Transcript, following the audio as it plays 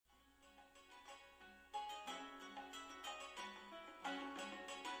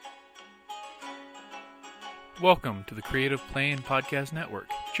Welcome to the Creative Play and Podcast Network.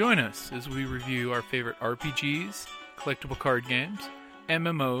 Join us as we review our favorite RPGs, collectible card games,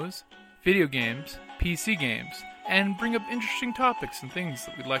 MMOs, video games, PC games, and bring up interesting topics and things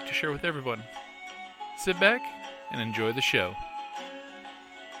that we'd like to share with everyone. Sit back and enjoy the show.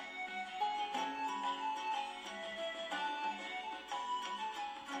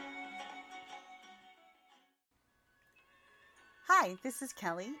 Hi, this is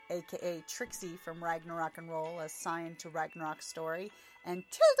Kelly, aka Trixie from Ragnarok and Roll, a Scion to Ragnarok story, and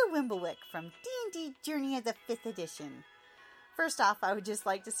Tilda Wimblewick from D&D Journey of the 5th Edition. First off, I would just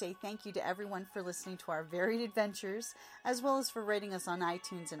like to say thank you to everyone for listening to our varied adventures, as well as for rating us on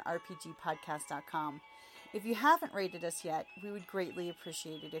iTunes and RPGpodcast.com. If you haven't rated us yet, we would greatly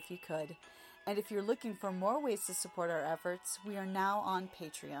appreciate it if you could. And if you're looking for more ways to support our efforts, we are now on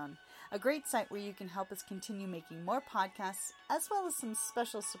Patreon, a great site where you can help us continue making more podcasts, as well as some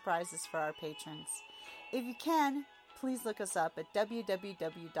special surprises for our patrons. If you can, please look us up at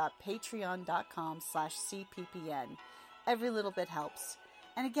www.patreon.com/cppn. Every little bit helps.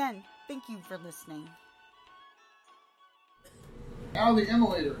 And again, thank you for listening. Now the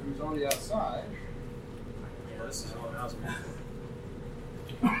immolator, who's already outside. Yeah, this is what I was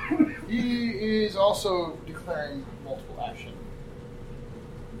He is also declaring multiple action.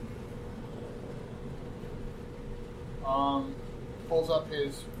 Pulls up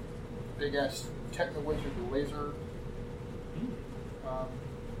his big ass Techno-Wizard laser.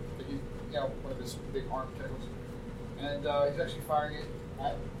 One of his big arm tentacles. And he's actually firing it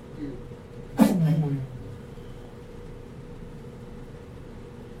at you.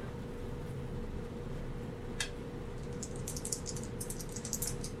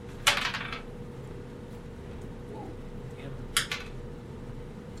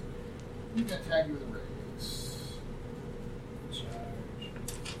 He's gonna tag you with a raise.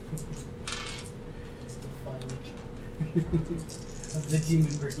 Of the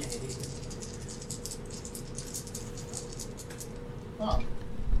demon brigade. Oh.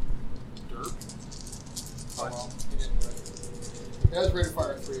 Derp. Oh well, he didn't do it. He has rated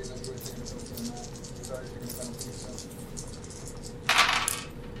fire 3, and then he would have taken a penalty on that. He's already taken a penalty, so.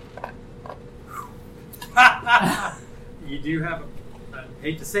 You do have I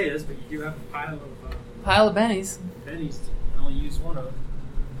hate to say this, but you do have a Pile of bennies. pennies. I only use one of them.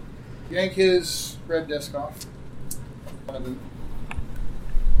 Yank his red disc off. One of them.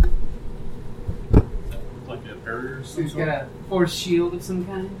 Like a barrier or So something. he's got a force shield of some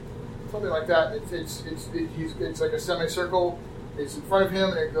kind. Something like that. It's like a semicircle. It's in front of him,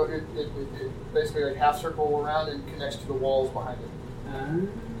 and it basically like half circle around and connects to the walls behind it.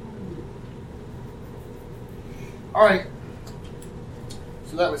 All right.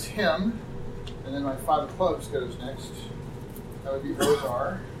 So that was him, and then my 5 of clubs goes next. That would be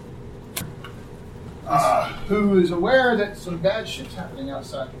Ozar, who is aware that some bad shit's happening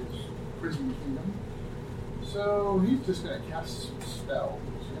outside his prison kingdom. So he's just going to cast some spells.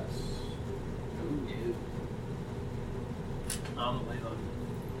 Yes. I'm the late on.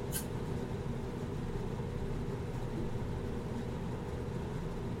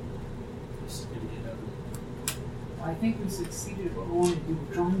 This is going to get ugly. Well, I think we succeeded at what we wanted to do.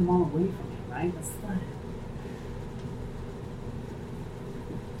 We're drawing them all away from him, right? That's the plan.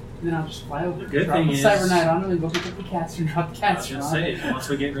 Then I'll just fly over, The good drop thing the is- Cyber Knight on him, and go pick up the cats and drop the I cats was going to on say, him. once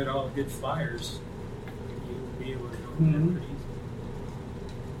we get rid of all the good flyers, you'll be able to go Mhm. pretty easy.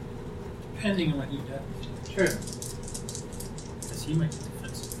 Depending on what he does. Sure. Because he might be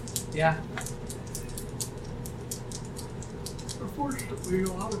defensive. Yeah. Unfortunately,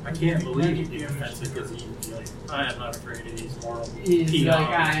 a lot of I can't believe he'd be defensive because he'd be like, I am not afraid of these moral He's peons. like,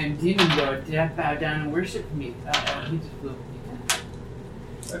 I'm demon lord, death bow down and worship me. He just blew.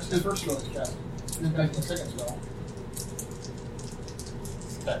 That's his first spell he's casting. And then back to the second spell.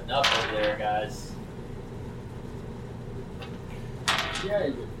 It's cutting up over there, guys. Yeah,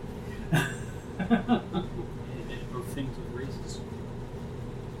 he did. He did both things with raises.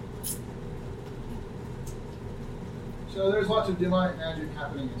 So there's lots of demonic magic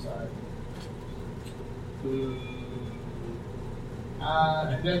happening inside.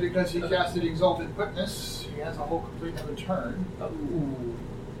 And then because he casted Exalted Quickness, he has a whole complete other turn. Ooh.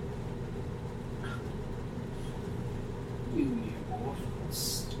 You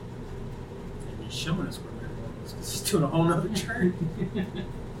mortals. And he's showing us where we're going because he's doing a whole nother turn.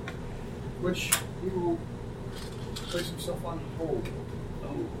 Which he will place himself on hold.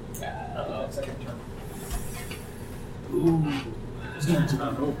 Oh, That second turn. Ooh. His turn's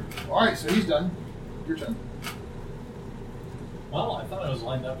not over. Alright, so he's done. Your turn. Well, I thought I was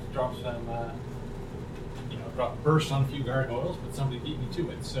lined up to drop some, dropped burst on a few gargoyles, but somebody beat me to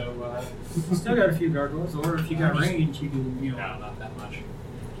it. So Still got a few gargoyles, or if you got range, you can, no, not that much.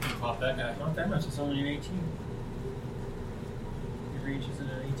 Pop that guy. Not that much. It's only an 18. Your range is an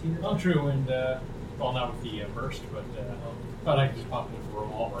 18. Oh, true, and well, not with the burst, but I can just pop it with a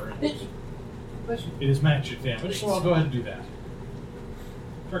revolver. And it is magic damage, so I'll go ahead and do that.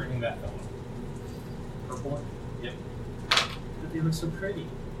 Targeting that fellow. Purple one. Yep. But they look so pretty.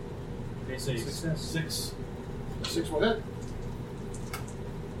 They say Success. 6. 6 will hit.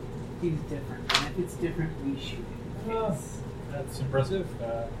 He's different. And if it's different, we shoot him. Yes. That's impressive.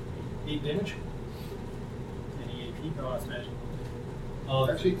 8 damage. Any AP? Oh, it's magic.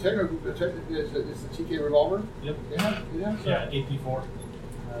 Actually, technically, it's the TK revolver. Yep. Yeah. 8d4.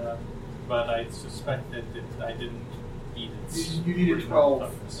 But I suspect that I didn't need it. You needed 12.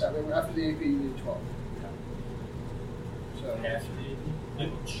 After the AP, you needed 12. So, After the AP.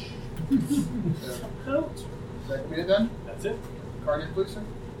 so Out. is that going to be it then? That's it. Card in, please, sir.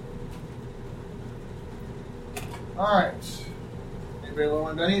 Alright. Anybody low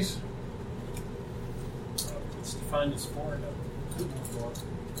on bennies? It's defined as 4. No. 4.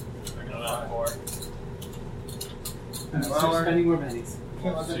 I got 4. Well, Spending more pennies.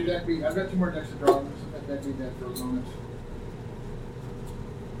 I've got 2 more decks to draw. I'm going to let that be dead for a moment.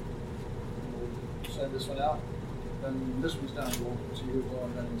 We'll send this one out. Then this one's down. We'll see who's low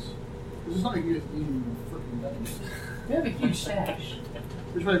on bennies. This is not like you guys eating freaking bennies. We have a huge stash.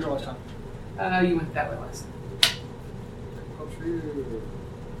 Which way did you go last time? You went that way last time. Close for you.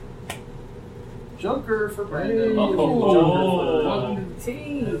 Joker for Brandon. Welcome to the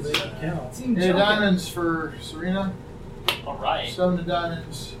team. Team Eight Joker. diamonds for Serena. All right. 7 of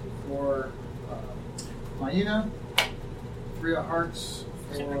diamonds for Maina. 3 of hearts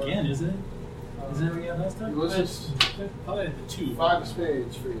for... Again, is it? Isn't that what we had last time? Ulysses. Probably the 2. 5 of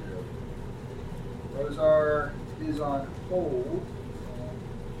spades for you. Those is on hold.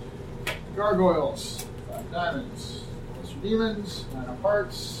 Gargoyles. 5 diamonds. Plus your demons. 9 of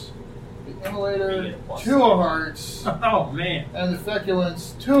hearts. The Immolator. 2 of hearts. Oh, man. And the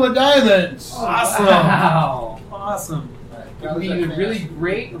Feculence. 2 of diamonds. Awesome. Wow. Awesome. Alright, It that would was be that really fast.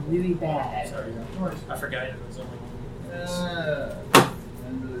 great or really bad. Sorry, no worries. I forgot it was only one.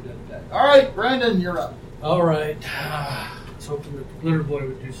 And another dead deck. Alright, Brandon, you're up. All right. I was hoping that the Glitter Boy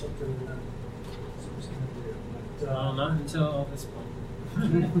would do something. And then something's gonna do. But, Well, not until this point.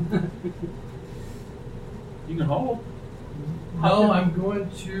 You can hold. no, I'm going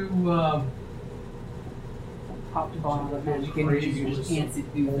to. Pop the ball with magic energy. You can't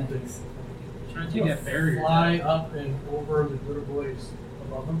do things. Trying to take that barrier. Fly up and over the Glitter Boys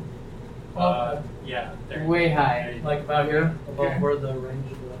above them. Yeah. There. Way high. Like about here, above Okay. where the range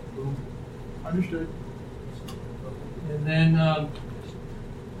of the boom. Understood. And then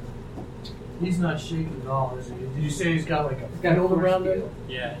he's not shaking at all, is he? Did you say he's got like a got field force around it? field.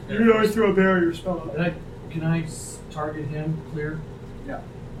 Yeah. You always throw a barrier spell up. Can I target him clear? Yeah.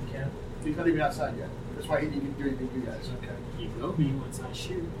 I can. He's not even outside yet. That's why he didn't do anything to you guys. Okay. You will be once I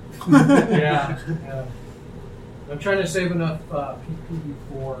shoot. Yeah. I'm trying to save enough PP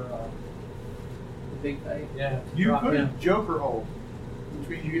for The big fight. yeah. You drop could him. Joker hold, which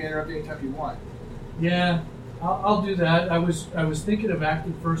means you can interrupt anytime you want. Yeah, I'll do that. I was thinking of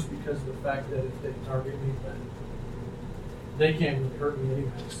acting first because of the fact that if they target me, then they can't really hurt me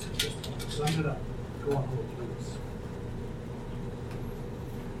anyways at this point. So I'm gonna go on hold through this.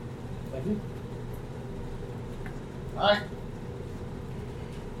 Thank you. Alright.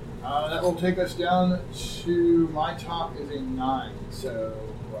 That will take us down to my top is a 9. So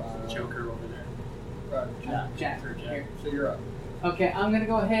Joker over there. Jack. Here. So you're up. Okay, I'm gonna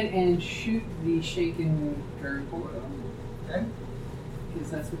go ahead and shoot the shaken gargoyle. Okay. Because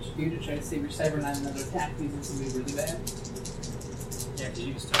that's what you do to try to save your Cyber Knight another attack using somebody really bad. Yeah, because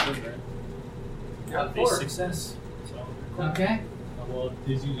you can still do that. Yeah, Base 4. success. So, Okay. Well,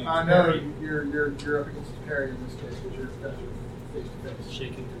 he's using No, parry. you're up against the parry in this case because you're face to face.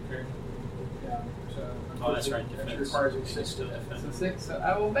 shaking compared. Yeah. So Oh, that's right. That Defense. requires a You can 6 still to defend. So 6. So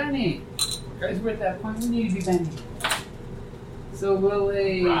I will Benny. Okay. Because we're at that point, we need to be Benny. So will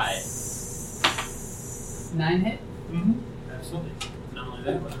a Right. 9 hit? Mm-hmm. Absolutely. Not only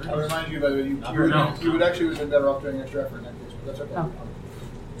that, but I'll remind you, by the way, you would actually have been better off doing extra effort in that case, but that's okay. Oh.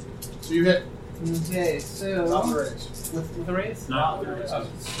 So you hit. Okay, so Not the raise. with the raise? not there is.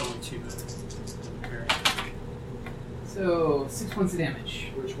 It's only 2 carry. So 6 points of damage.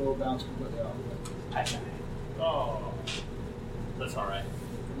 Which will bounce completely off of it. Oh, that's all right.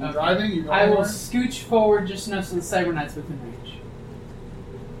 Are you Okay. driving? You going I will anywhere? scooch forward just enough so the Cyber Knight's within range.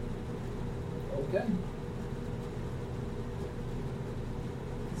 Okay.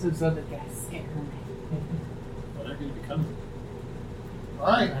 So the gas scare me. they're going to be coming.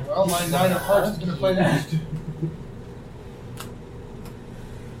 Alright, well, my 9 of hearts is going to play next.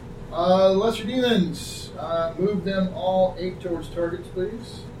 Lesser demons. Move them all 8 towards targets,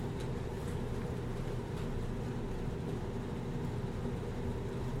 please.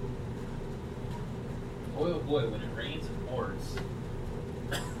 Boy, oh boy, when it rains, it pours.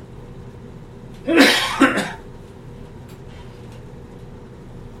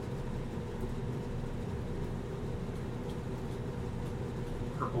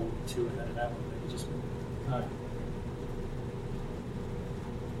 Purple 2 ahead of that one. Maybe just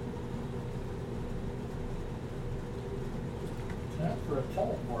Tap for a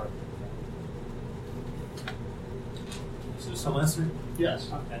teleport. Is this a lesser? Yes.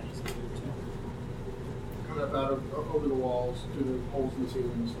 That needs to do too. Coming up out of over the walls, through the holes in the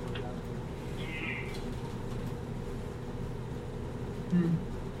ceiling and stuff like that.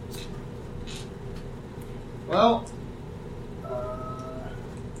 Well,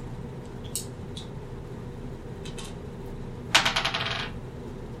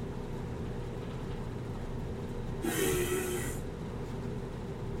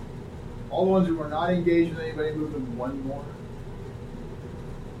 all the ones who are not engaged with anybody, move them 1 more.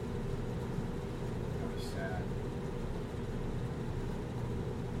 Kind of sad.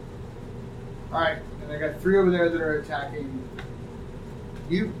 Alright, and I got 3 over there that are attacking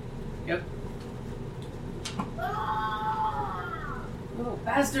you. Yep. Little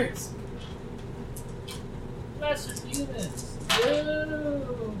bastards! Lesser demons.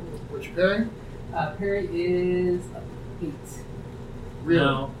 What's your parry? Parry is 8. Really?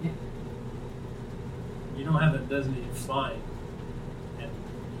 No. You don't have that designated flying. And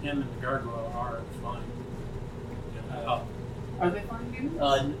him and the gargoyle are flying. Are they flying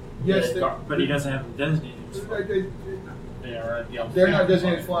demons? Yes, But he doesn't have them designated as flying. They are at the They're not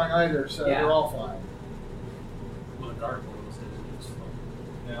designated flying either, so Yeah. they're all flying. Well, the gargoyle is designated as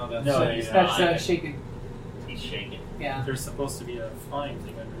flying. No, that's No, a, he's That's not. shaking. He's shaking. Yeah. There's supposed to be a flying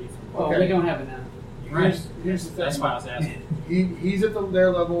thing underneath him. Well, Okay. we don't have it now. Here's the thing. That's why I was asking. He's at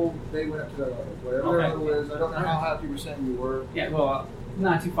their level, they went up to their level. Whatever their Okay. level is, I don't know how happy you were saying you were. Yeah, well,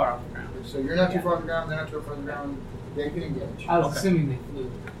 not too far off the ground. So you're not too Yeah. far off the ground, they're not too far off the ground, they can engage. I was Okay. assuming they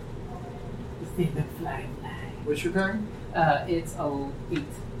flew. Instead of flying. What's your parry? It's a 8.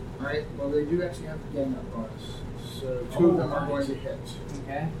 Alright, well they do actually have the gang up bonus. So 2 of them are going to hit.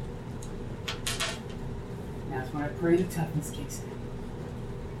 Okay. That's when I pray the toughness kicks in.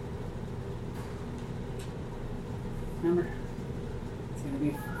 Remember, it's going to be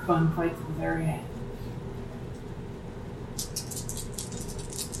a fun fight to the very end.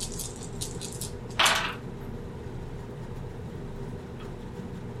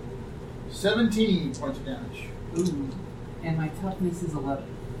 $17 points of damage. Ooh. And my toughness is 11.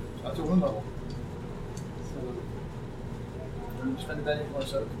 That's a 1 level. So, I'm spend a penny more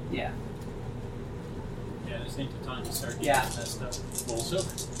so. yeah. yeah, this ain't the time to start getting Yeah. messed up. Full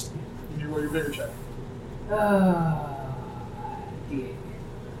silver. You roll your bigger check. D8.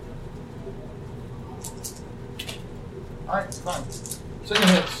 Alright, fine. Second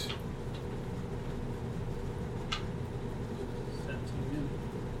hits. 17.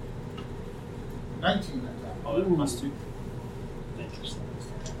 19 that time. Oh, that plus 2. Interesting.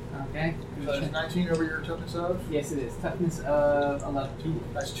 Okay. So that's 19 over your toughness of? Yes, it is. Toughness of 11. 2.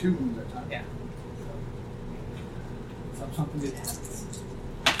 That's 2 wounds that time. Yeah. So something good happens.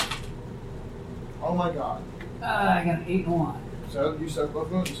 Oh my god. I got an 8 and 1. So you soak both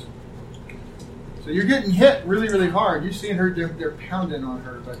wounds. So you're getting hit really, really hard. You're seeing her, they're pounding on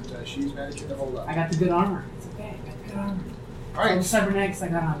her, but she's managing to hold up. I got the good armor. It's okay. I got the good armor. All Alright, the cybernetics I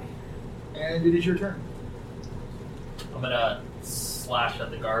got on me. and it is your turn. I'm gonna slash at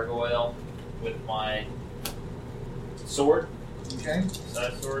the gargoyle with my sword, Okay?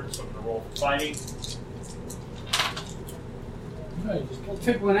 side sword. So I'm gonna roll for fighting. Right, just kill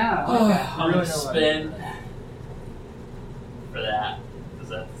Took one out. I like that. I'm Really gonna know that. spin for that because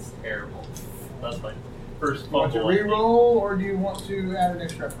that's terrible. That's my first Do you want to fumble. I think. re-roll, or do you want to add an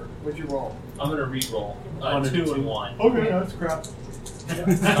extra effort? What'd you roll? I'm gonna re-roll. 1 and 2 2. and 1. Okay, that's crap.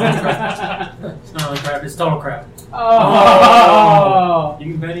 It's not really crap, it's total crap. Oh! You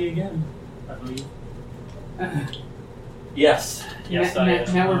can bet it again, I believe. Yes. Yes, now, I now,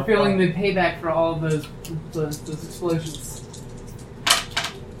 am. now we're feeling the payback for all of those explosions.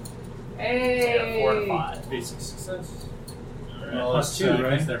 Hey! 4 to 5. Basic success. Well, Plus it's, 2,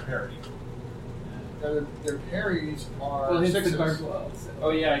 right? It's their parry. Their parries are Well, it's the 6s. gargoyle. So. Oh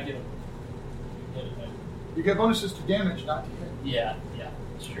yeah, I get it. You get bonuses to damage, not to hit. Yeah,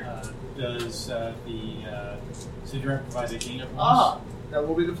 it's true. Does the Sidra provide a gain of bonus? Ah! That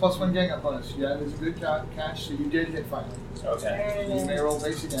will be the +1 gang up bonus. Yeah, it is a good catch, so you did hit finally. Okay. You may roll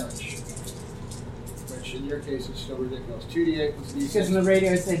basic damage. Which in your case is still ridiculous. 2d8 plus d6. Because in the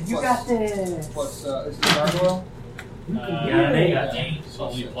radio it said, "You Plus- got this." Plus, is it gargoyle? You can do Yeah, it. got Yeah. eight. It's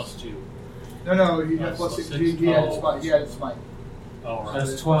only +2. No, he had Oh, plus plus 6. six. He had Oh. smite. He had smite. Oh, right.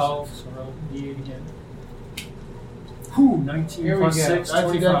 That's 12. So roll D8 again. Whew, 19 Here we plus go. 6, That's a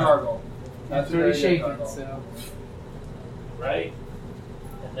dead 25. gargoyle. That's a already very dead shaken, gargoyle. so. Right.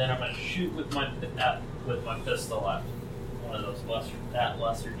 And then I'm gonna shoot with my pistol at one of those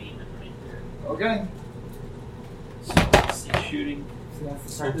lesser demon right there. Okay. So let's see shooting. So that's the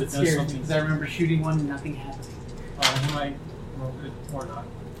So part if that it does scares me, something- because I remember shooting one and nothing happening. He might roll good or not.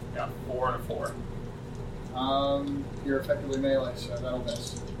 Got 4 and a 4. You're effectively melee, so that'll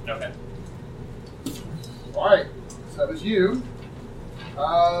miss. Okay. Alright, so that was you.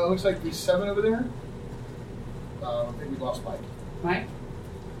 Looks like the 7 over there. I think we lost Mike. Mike?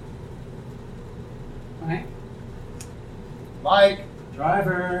 Mike? Mike!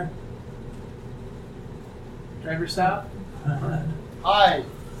 Driver! Driver stop? Hi!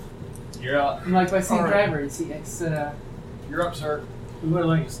 You're up. I'm like, by saying All right. driver, it's You're up, sir. We would have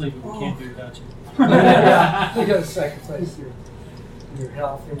let you sleep, but we can't do it without you. Yeah, you gotta sacrifice your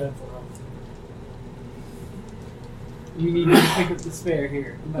health, your mental health. you need me to pick up the spare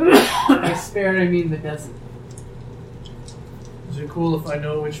here. But by spare, I mean the dozen. Is it cool if I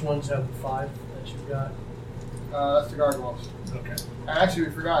know which ones have the 5 that you've got? That's the gargoyles. Okay. And actually,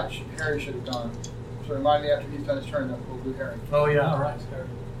 we forgot. Harry should have gone. So remind me after he's done his turn that we'll do Harry. Oh yeah. All right.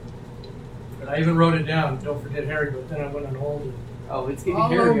 And I even wrote it down. Don't forget Harry. But then I went on hold and Oh, it's getting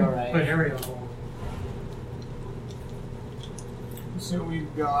hairy, alright. put Harry on hold. So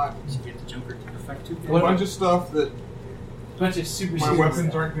we've got Did you get the Joker to effect too? a bunch of stuff that Bunch of super my serious weapons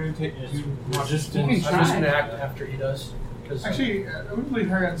stuff. aren't going to take Yes. too much. Just You I'm can just try. gonna act after he does. Cause Actually, I wouldn't believe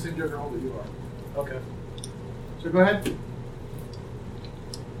Harry on the same Joker roll that you are. okay. So go ahead.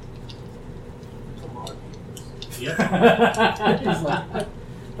 He's like,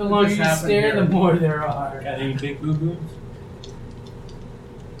 the longer What's you happened stare, here? the more there are. Got any big boo boos?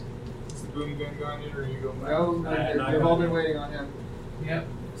 Is the boom gun gone yet, or are you going back? No, they've all been waiting on him. Yep.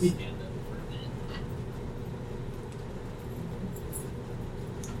 Stand up for a minute.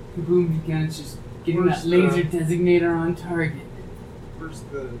 Kaboom begins just getting Where's that laser the- designator on target. Where's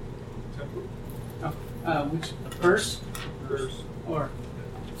the template? Which first There's or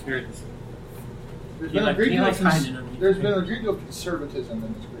Here it is. There's He been a like- great he deal likes of hiding underneath there's the been a paper. great deal of conservatism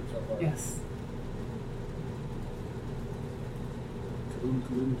in this group so far. yes. Kaboom,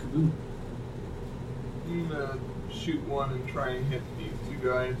 kaboom, kaboom. I'm gonna shoot one and try and hit these 2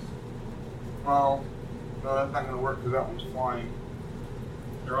 guys. Well, no, that's not gonna work because that one's flying.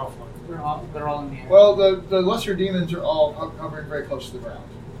 They're all flying. They're all in the air. Well, the lesser demons are all hovering very close to the ground.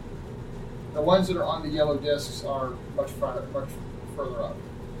 The ones that are on the yellow discs are much further up.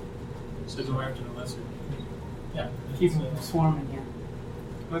 So go after the lesser. Yeah. Keep it's, them swarming here.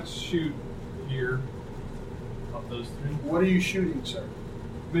 Let's shoot here. Of those 3. What are you shooting, sir?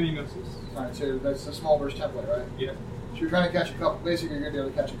 Mini missiles. All right, so that's the small burst template, right? Yeah. So you're trying to catch a couple. Basically, you're going to be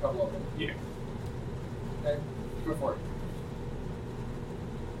able to catch a couple of them. Yeah. Okay, go for it.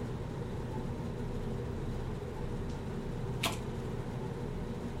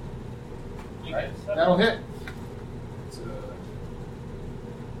 You All guys right, have- that'll hit. It's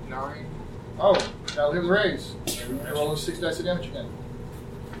 9. Oh, that'll hit with raise. Roll those 6 dice of damage again.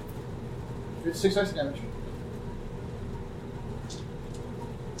 It's 6 dice of damage.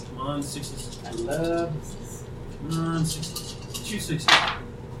 Come on, 60. I love this. Come on, 60. 260.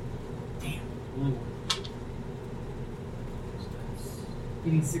 Damn. Only one. So that's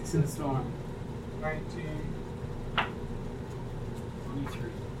Getting 6 in the storm. 19. 23.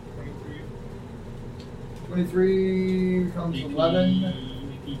 23. 23 becomes 11.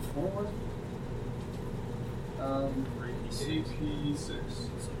 AP 4? Or AP 6? AP 6.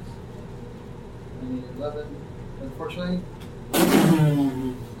 And 11. Unfortunately,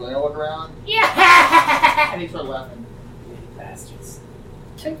 they all look around. Yeah! And he started laughing. You bastards.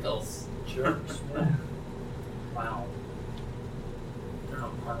 Tickles. Jerks. Wow. They're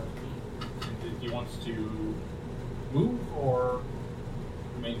not part of me. And he wants to move or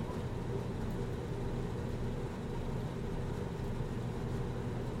remain.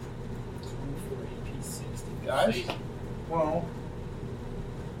 Guys? Well,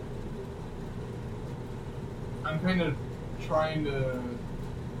 I'm kind of trying to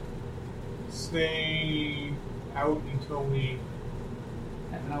stay out until we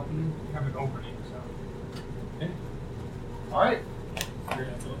Have an opening. have an opening. So All right.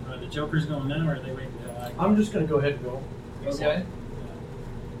 Are the Joker's going now, or are they waiting till I I'm just gonna go ahead and go. Okay.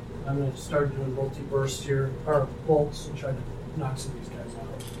 I'm going to start doing multi-burst here, or bolts, and try to knock some of these guys out.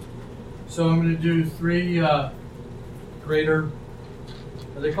 So I'm going to do 3 greater,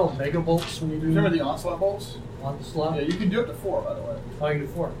 are they called mega bolts when you do Remember the onslaught bolts? onslaught? Yeah, you can do up to 4, by the way. Oh, I can do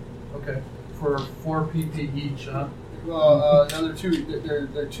 4. Okay. For 4 PP each, huh? Well, no, they're 2.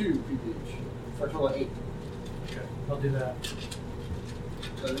 They're 2 PP each. For a total of 8. Okay. I'll do that.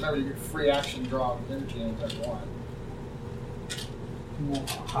 So remember, you can free action draw with energy anytime you want. We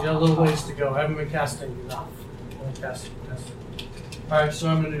got a little ways to go. I haven't been casting enough. I'm casting. Alright, so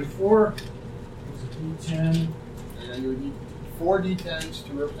I'm going to do 4. There's a D10. Yeah, you would need 4 D10s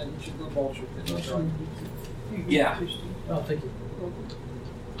to represent each of the bolts you're throwing. Yeah. Oh, thank you.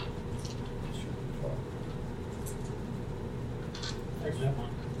 Thanks, man.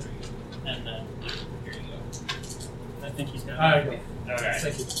 And then here you go. I think he's got Alright, it. go. Okay.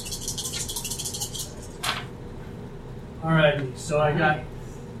 Thank you. Alrighty, so I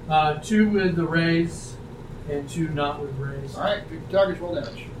got 2 with the raise and 2 not with raise. Alright, big target roll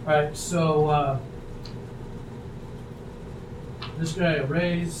damage. Alright, so this guy a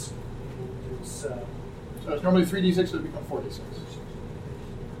raise. It's So it's normally 3d6, so it becomes 4d6.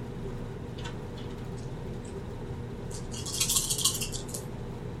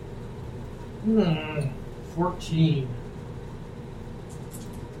 Hmm, 14.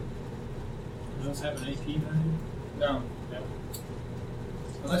 Do those have an AP value? No. No.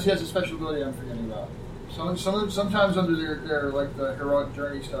 Unless he has a special ability I'm forgetting about. Sometimes under their like the heroic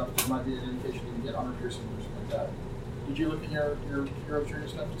journey stuff, there might be an indication you can get armor piercing or something like that. Did you look in your heroic journey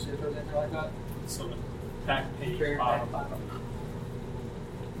stuff to see if there was anything like that? So the back page Very bottom. bottom.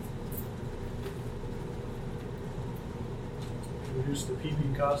 Reduce the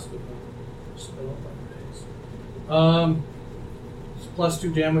PP cost of the spell by raise. It's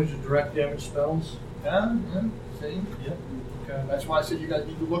 +2 damage to direct damage spells. Yeah, see? Yep. Okay. That's why I said you guys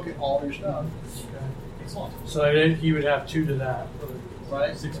need to look at all your stuff. Okay. Excellent. So he would have 2 to that.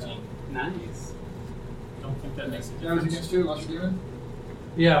 Right? 16. Nice. Don't think that makes a That was difference. against 2, unless you're demon.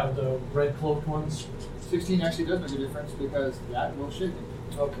 Yeah, the red cloaked ones. 16 actually does make a difference because that will shake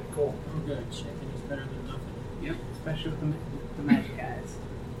it. Okay, cool. Oh, good. Shaking is better than nothing. Yep, especially with the magic guys.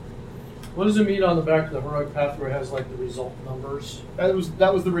 What does it mean on the back of the heroic path where it has like the result numbers? That was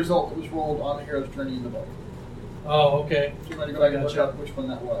the result that was rolled on the hero's journey in the book. Oh, okay. So you might go back and look Gotcha. up which one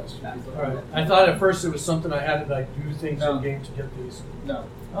that was. All right. I thought at first it was something I had to like do things No. in game to get these. No.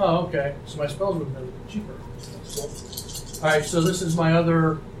 Oh, okay. So my spells would have been cheaper. That's cool. All right. So this is my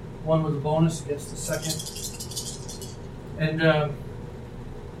other one with a bonus against the second. And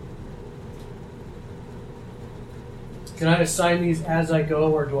can I assign these as I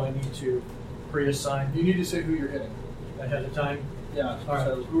go, or do I need to pre-assign You need to say who you're hitting. ahead of time? Yeah. All right.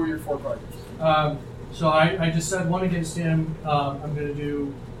 So who are your 4 targets? So I just said 1 against him. I'm going to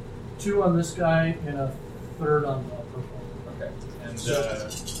do 2 on this guy and a 3rd on the purple. Okay. And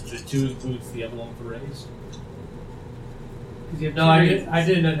the 2 includes the other one with the raise? No, I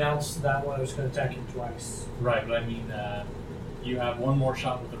didn't announce that one. I was going to attack him twice. Right, but I mean, you have one more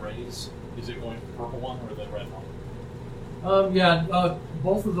shot with the raise. Is it going to the purple one or the red one? Yeah,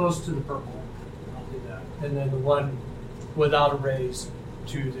 both of those to the purple one. I'll do that. And then the one without a raise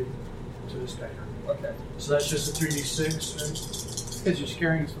to this guy here. Okay. So that's just a 3d6, Because you're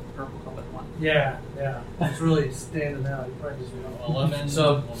scaring us with the purple colored one. right? Yeah. It's really standing out. You probably just 11.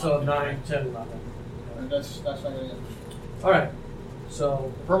 So will not 9, be 10, 11. And that's not going to get. All right.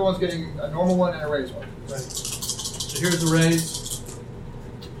 So The purple one's getting a normal one and a raised one. right. So here's the raise.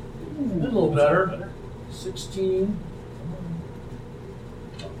 A little better. 16.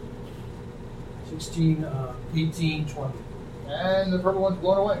 16, 18, 20. And the purple one's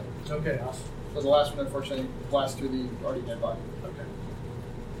blown away. Okay, awesome. So the last one, unfortunately, blasts through the already dead body. Okay.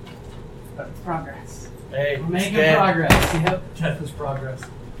 Progress. Hey, We're making death. progress. Yep. Death is progress.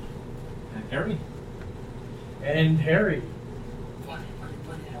 And Harry? And Harry.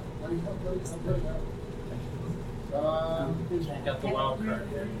 Got the wild card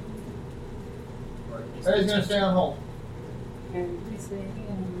here. Harry's going to stay on hold. Okay.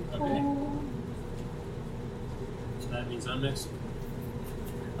 So that means I'm next.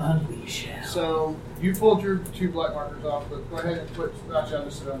 Unleash hell. So you pulled your 2 black markers off, but go ahead and put Scratch on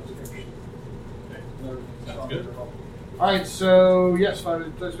to sit on the picture. Okay. Sounds good. Alright, so yes,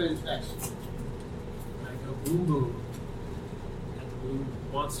 let's phase next. I go boom boom. At the blue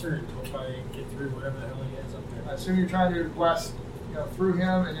monster and hope I get through whatever the hell he has up I there. assume you're trying to blast through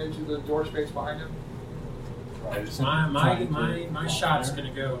him and into the door space behind him. My shot's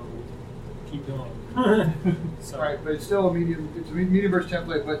gonna go. Keep going. So Right, but it's still a medium burst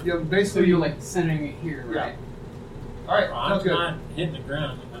template, but So basically you're like centering it here, Yeah. right? All right, I'm sounds good. not hitting the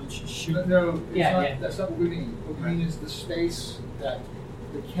ground. I'm just shooting. No, it's Yeah, not, yeah. that's not what we mean. What we mean is the space that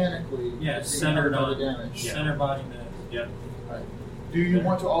mechanically Yeah, is being centered covered by on the damage. center body net. Yep. Right. Do you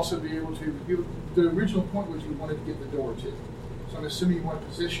want to also be able to? The original point was you wanted to get the door too. So I'm assuming you want to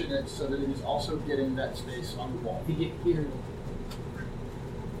position it so that it is also getting that space on the wall. If you get here,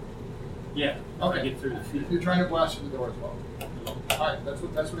 Yeah. Okay. I get through the feet. You're trying to blast through the door as well. All right, that's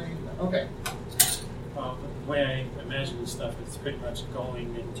what I need to know. Okay. The way I imagine this stuff, it's pretty much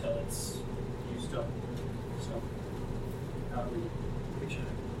going until it's used up. So, how do we picture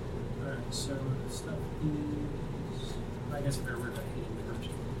it? Alright, so the stuff is. I guess if I were to hit the first.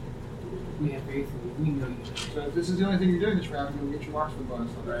 we have faith in you. We know you. So if this is the only thing you're doing this round, you'll get your marksman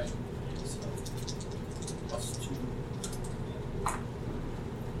bonus. On Right. that. So, +2.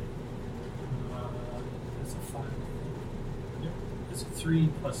 That's a 5. Yep. It's a 3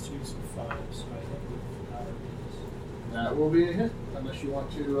 + 2, so 5. So I hit with That will be a hit, unless you want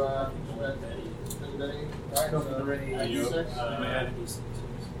to spend Betty. any. All right, Cover so the raise. you 6. I had a decent.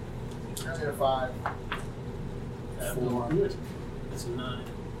 Currently a 5. That 4. will do it. That's a 9.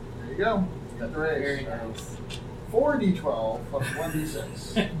 There you go. You got the raise. Very nice. 4d12 plus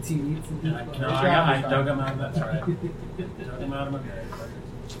 1d6. Do you need some No, people? I dug them out of that. Right. Dug them out of my bag.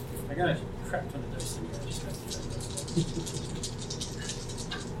 I got a crap ton of dice in here. I just got to get those.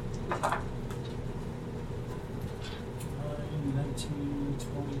 19,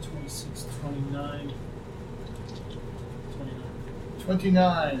 20, 26, 29.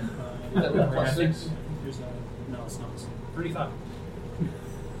 29. Is that with I plus think 6? there's a. No, it's not. 35.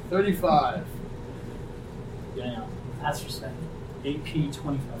 35. Damn. That's respect. AP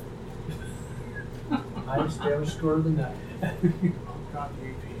 25. Highest damage score of the night.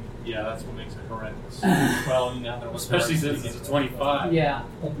 Yeah, that's what makes it horrendous. Well, now that was Especially since it's a 25. Yeah.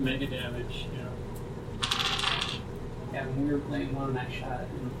 Mega damage, you know. Yeah, when we were playing one, I shot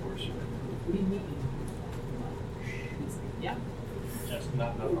in the force. What do you mean? He's like, yeah. Just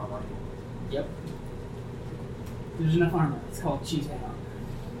not enough armor. Yep. There's enough armor. It's called Chi-Town.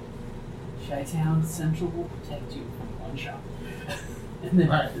 Chi-Town Central will protect you from one shot. And then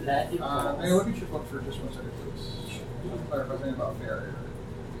Right. after that, it Hey, falls. look at your book for just 1 second, please. Let's clarify something about barrier.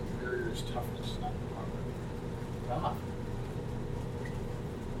 Barrier is toughness, not armor.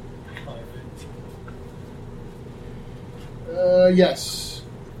 Yes.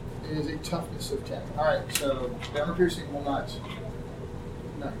 It is a toughness of 10. Alright, so the armor piercing will not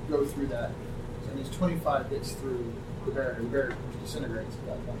go through that. So that means 25 gets through the barrier. The barrier disintegrates at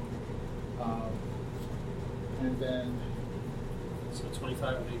that point. And then So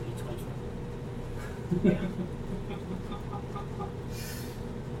 25 would be 25.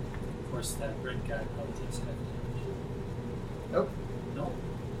 Of course, that red guy probably takes half damage. nope. No?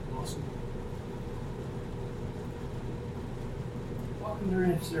 Awesome. Welcome to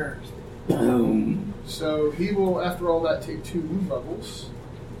Rift Serves. Boom. So he will, after all that, take 2 wound levels.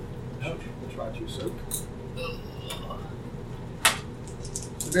 Ouch. We'll try to soak.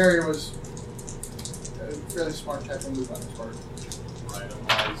 The barrier was a fairly smart tactical move on his part. Right.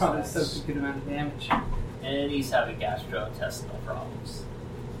 Probably soaked a good amount of damage. And he's having gastrointestinal problems.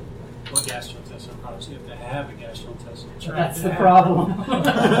 What gastrointestinal problems? You have to have a gastrointestinal. That's the problem.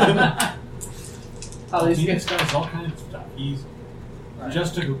 Oh, these He guys does all kinds of stuff. He's Right.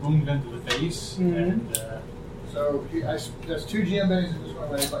 just took a wound gun to the face, Mhm. and So that's 2 GM bennies that just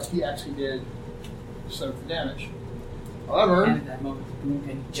went away, but he actually did soak the damage. However, And at that moment, the boom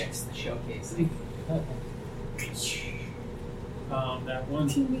gun ejects the shell casing. That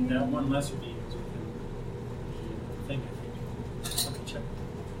one lesser beam is within the thing, I think. Let me check.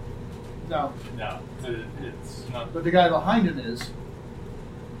 no. no, it's not. But the guy behind him is.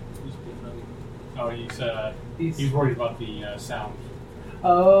 Who's behind? Oh, he's worried about the sound.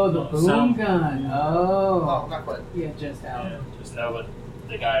 Oh, the No, boom sound. gun. Oh, Oh. not quite. Yeah, just out. Yeah, just know what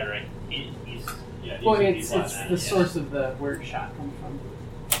the guy right. He's Yeah, Well, he's it's on the that. source of the where the shot comes from.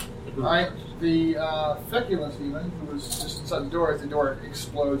 Alright, the feculence demon, who was just inside the door, as the door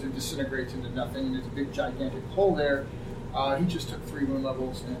explodes and disintegrates into nothing, and there's a big gigantic hole there, he just took 3 wound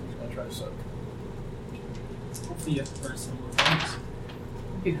levels and he's going to try to soak. Hopefully, you have to burn some more things.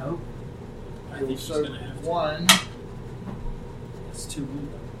 You can hope. I He think will he's soak going to have to. 1. That's 2 wound.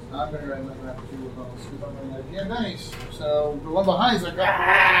 I'm going to have to do with those because I'm running out of GM bennies. So the one behind is like,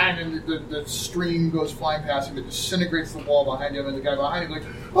 ah, and the stream goes flying past him. It disintegrates the wall behind him, and the guy behind him is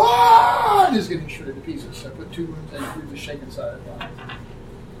like, ah, and is getting shredded to pieces. So I put 2 wounds and through the shaken side of the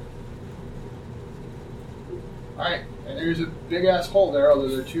Alright, and there's a big ass hole there, although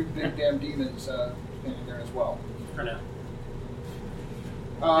there are 2 big damn demons standing there as well. For now.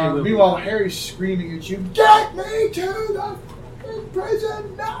 Meanwhile, Harry's screaming at you, "Get me to the fucking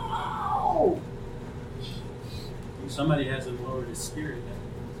prison now!" Somebody hasn't lowered his spirit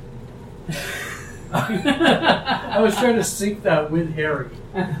yet. I was trying to sync that with Harry.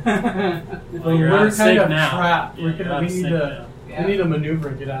 Well, But you're out we're of kind sync of now. trapped. Yeah, We you're out of sync need now. we need a maneuver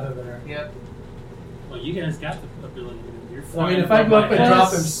and get out of there. Yep. Well, you guys got the ability to do it. You're I flying mean, if I go up and above my drop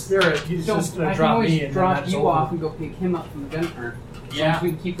head. him spirit, he's So just going I to can drop always me and drop then that's you over. off and go pick him up from the gun turn. Yeah. Once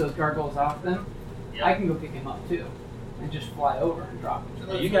we keep those gargoyles off them, Yeah. I can go pick him up too, and just fly over and drop him.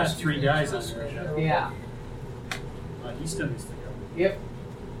 Well, you got 3 guys on there. Yeah. He still needs to go. Yep.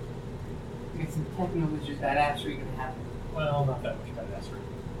 Get some techno wizard badassery gonna happen. Well, not that much badassery.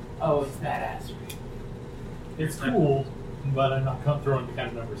 Oh, it's badassery. It's cool, but I'm not throwing the kind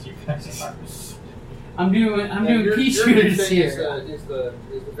of numbers you guys are. I'm doing your pea big shooters thing here. is the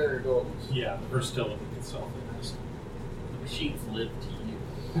variabilities. Yeah, the versatility itself is. The machines live to you.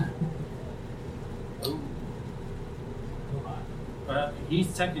 Oh. But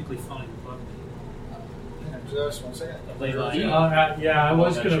he's technically flying above me. Just 1 second. The ley line. Yeah, I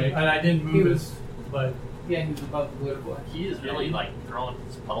was That going to, shake. and I didn't He move was- it, but Yeah, he's above the glitter boy. He is really like throwing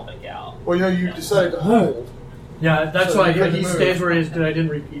his pelvic out. Well, you decided to hold. yeah, that's So why you couldn't he move. stays where he is because I didn't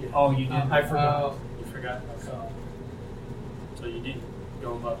repeat it. Oh, you did. I forgot. You forgot. So you didn't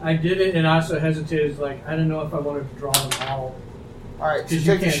go above. I did it and I also hesitated, like, I don't know if I wanted to draw them all. All right, so 'Cause you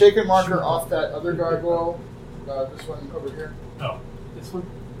take the can't shaken marker shoot off them. that other gargoyle. This one over here. Oh, This one?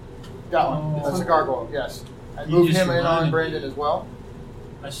 That one. Oh. That's a gargoyle. Yes. And You move just him in on reminded Brandon me. as well.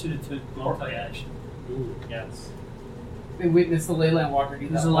 I should have took multi-action. ooh. Yes. They witnessed the Leyland Walker do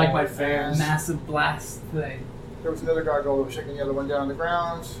These that are like whole my fans. massive blast thing. There was another gargoyle that was shaking the other one down on the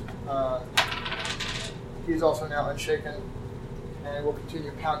ground. He's also now unshaken, and will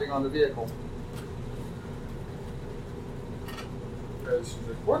continue pounding on the vehicle. Because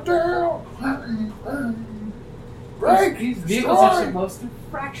what down, break. These vehicles are destroy! supposed to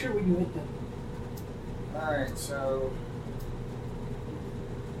fracture when you hit them. All right, so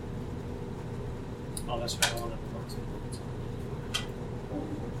Oh, that's right. I wanted to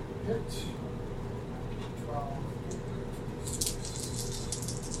hit 12.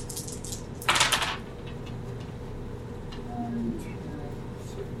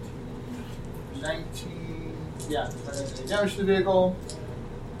 19. Yeah, damage to the vehicle.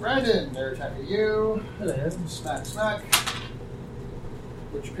 Brandon, they're attacking you. Hello. Smack, smack.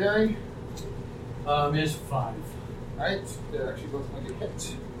 What's your parry? Is 5. Alright, they're actually both going to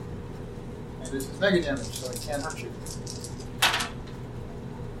hit. And this is mega damage, so it can hurt you.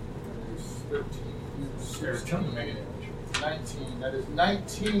 There's 13, There's a ton of mega 19. That is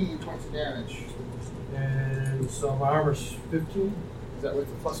 19 points of damage. And so my armor's 15? Is that with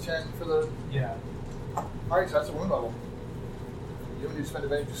the plus 10 for the... Yeah. Alright, so that's a wound level. You don't need to spend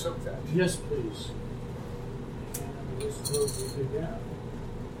advantage to soak that. Yes, please. And this will be good down.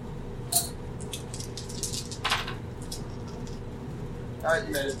 Alright,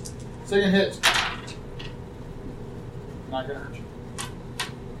 you made it. Second hit. Not gonna hurt you.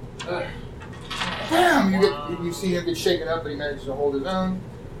 Bam! You see him get shaken up, but he manages to hold his own.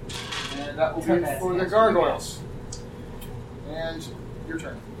 And that will be for the gargoyles. And your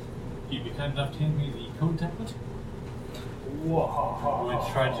turn. You'd be kind enough to hand me the code template? Whoa. I'm going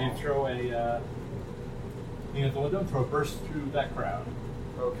to try to throw a thing at the window, throw a burst through that crowd.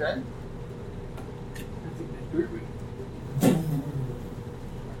 Okay. I think that's good.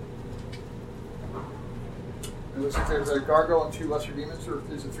 It looks like there's a gargoyle and 2 lesser demons, or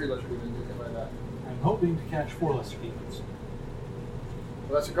is it 3 lesser demons? You can by that. I'm hoping to catch 4 lesser demons.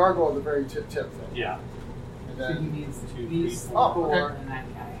 Well, that's a gargoyle at the very tip thing. Yeah. And So he then, needs two, these three, 4 four. Okay. and that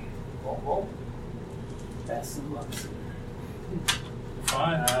guy. roll. Best of luck.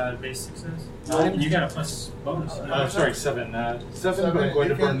 5 base success. Nine. You got a plus bonus. Sorry, 7. 7, but I'm going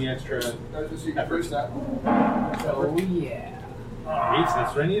to burn the extra 8. That was just so you can boost that. Oh yeah.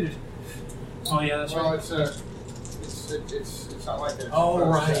 That's what I needed. Oh yeah, that's Well, right. it's not like that. It's Oh, a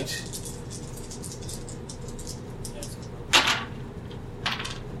bonus right. check.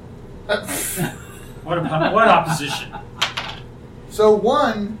 What opposition? So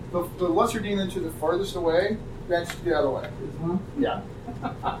one, the lesser demon to the farthest away, manages to get out of the way. This one? Yeah.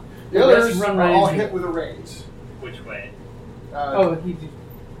 The The others rest run are right all into hit you. with a raise. Which way? Oh, he did.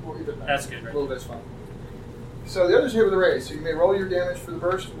 Well, either that. That's good, A right? little bit's fine. So the others hit with a raise. So you may roll your damage for the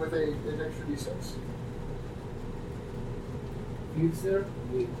burst with an extra d6. You, sir?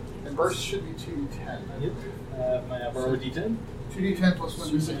 And burst should be 2d10. Yep. My borrow a d10, 2d10 plus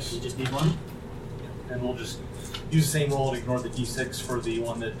You 1d6. just need one. and we'll just use the same roll and ignore the d6 for the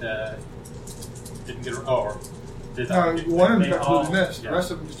one that didn't get. No, one of them They got all- completely missed. The yeah.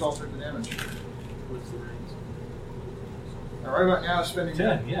 rest of them just all took the damage. What's the range? Now, right about now, spending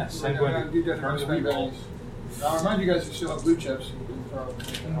 10, yes. Right I'm going now, to you guys are turn going to the spend reroll. pennies. Now, I remind you guys, you still have blue chips. You can throw.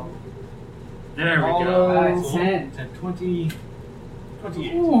 There we All go. those- 10. 10, 20,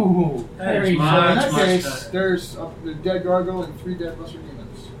 28. Ooh, That very is So in much, that much case, better. there's a dead gargoyle and 3 dead lesser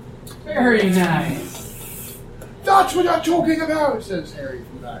demons. very nice. That's what I'm talking about, says Harry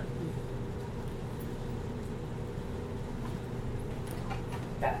from the back.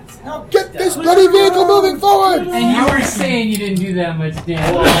 That's Now how get it's this done. bloody vehicle moving forward! And you were saying you didn't do that much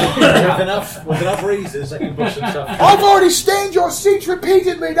damage. with enough raises, I can push some stuff. I've already stained your seats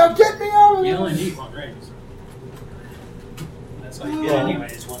repeatedly. Now get me out of You here! only need one raise. That's all you get anyway.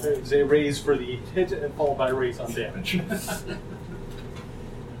 Is one raise. It's a raise for the hit and followed by a raise on damage. Which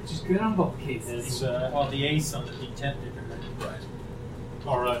is good on both cases. It's Well, the ace on the D10 did it. right.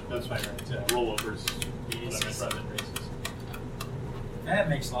 Or that's fine, right? Rollovers. Rather than raises. That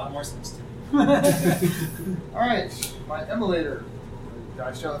makes a lot more sense to me. Alright, my emulator.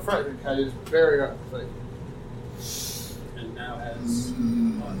 Guy still in the front, the guy is very up. Like, And now has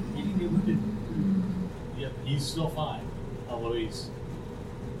what? He didn't get wounded. Yep, he's still fine, although he's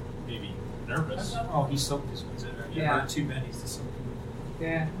maybe nervous. Oh, he soaked his ones in. Yeah. Burned 2 bennies to soak them.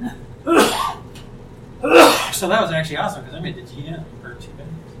 Yeah. So that was actually awesome because I made the GM burn 2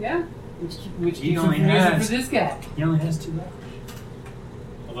 bennies. Yeah. Which He keeps only him from using has- for this guy. He only has 2 left.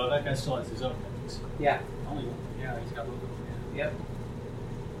 Although that guy still has his own things. Yeah. Only one. Yeah, he's got a little bit. Yep.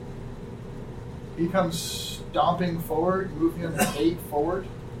 he comes stomping forward, move him 8 forward.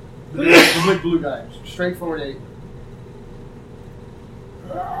 The big blue guy. Straight forward 8.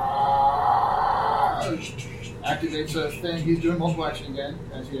 Activates a thing. He's doing multiple action again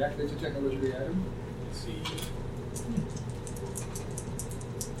as he activates a techno wizardry item. Let's see.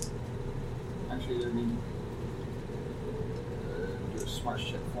 Actually, let me do a smarts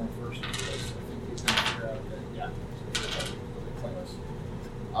check for him first because I think he's going to figure out that, yeah. Pointless.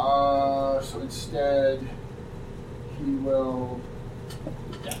 So instead, he will,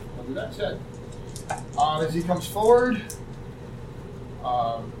 yeah, he'll do that instead. As he comes forward,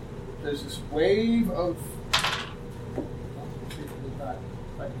 there's this wave of. Let's see if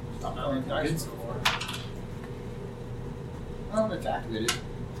I can stop throwing dice before. Oh, it's activated.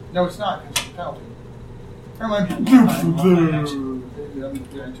 No, it's not, because it's a penalty. Never mind. I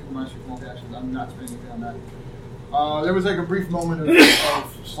took my multi-actions. I'm not spending anything on that. There was like a brief moment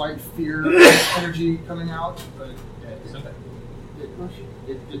of slight fear energy coming out, but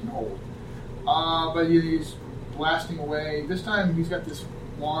it didn't hold. But he's blasting away. This time he's got this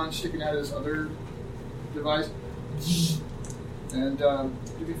wand sticking out of this other device. And do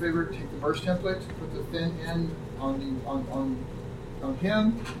me a favor, take the burst template, put the thin end on him.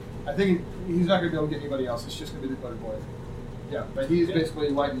 I think he's not going to be able to get anybody else. It's just going to be the Butter Boy. Yeah, but he's basically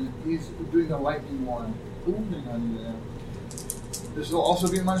lightning. He's doing the lightning wand. Thing on you now. This will also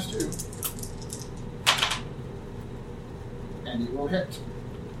be a -2. And he will hit.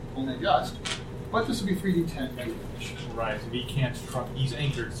 Only just. But this will be 3d10 damage. Right, so he can't try, he's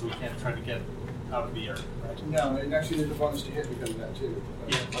anchored, so he can't try to get out of the air, right? No, and actually there's a bonus to hit because of that too.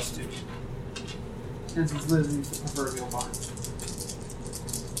 Yeah, +2. Since he's losing the proverbial barn.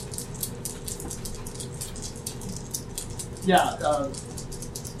 Yeah,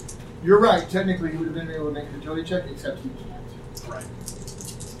 you're right. Technically, he would have been able to make an agility check, except he can't. Right.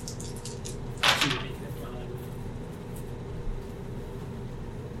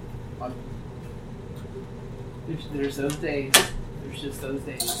 There's those days. There's just those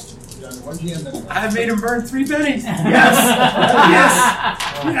days. Done one GM then. I made him burn 3 bennies.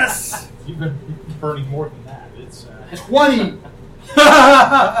 Yes! You've been burning more than that. It's 20!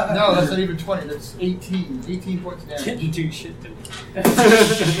 No, that's not even 20. That's 18. 18 points of damage. Didn't do shit to me. but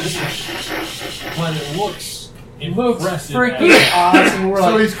it looks Looks impressive. freaking awesome. We're So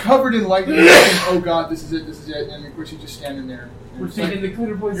like, he's covered in lightning. And thinking, oh god, this is it. And of course he's just standing there. And we're it's thinking like the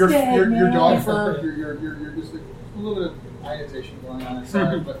Glitter Boy's your dead, man. dog fur, you're just like a little bit of ionization going on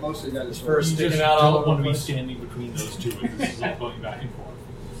inside, but mostly that is First You sticking just out all don't over want the to be place. standing between those two and this is all going back and forth.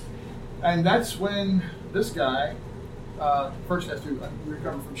 And that's when this guy first has to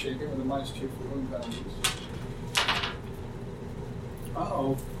recover from shaking with a -2 for wound penalties.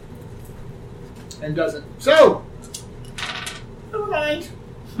 Uh-oh. And doesn't. So, never mind.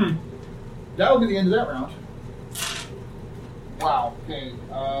 That will be the end of that round. Wow. Okay.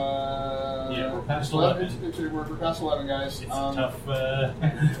 Yeah, we're past 11. 11. We're past 11, guys. It's a tough.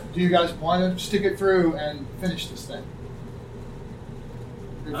 Do you guys want to stick it through and finish this thing?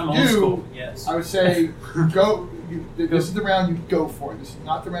 If I'm you old do, school. Yes. I would say go. This is the round you go for. This is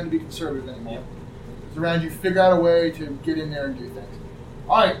not the round to be conservative anymore. around you. Figure out a way to get in there and do things.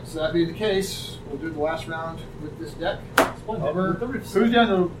 All right, so that being the case, we'll do the last round with this deck. Over. Who's down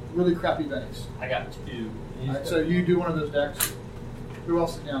to really crappy bennies? I got 2. All right, so you do one of those decks. Who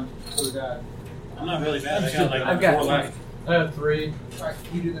else is down for the guy? I'm not really bad. I got like I've got 4 left. I have 3. All right,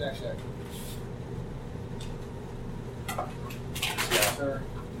 you do the next deck. Yeah. Sir.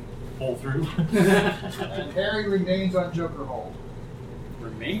 Pull through. And Harry remains on Joker hold.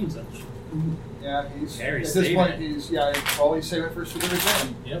 Remains a Yeah, he's Harry's at this saving point. it. He's he's saving it for super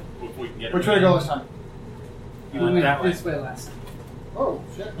return. Yep. If we can get Which it. way to go this time? You went that way. this way last time. Oh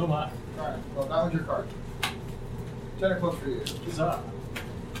shit! Oh my. All right, well that one's your card. 10 close for you. Huzzah.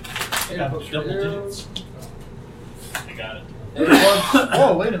 I 8 got close for double you. digits. I got it. 8 close.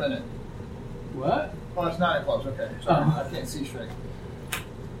 Oh wait a minute. What? Oh, it's 9 close. Okay, sorry, Oh. I can't see straight.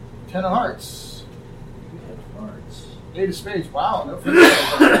 10 of hearts. 8 of spades. Wow, no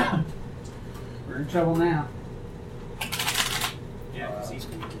figure. We're in trouble now. Yeah, because he's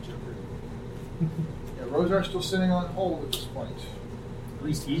going to get Joker. Yeah, Rosar's still sitting on hold at this point. At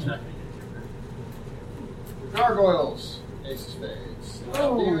least he's not going to get Joker. The gargoyles. Ace of spades. The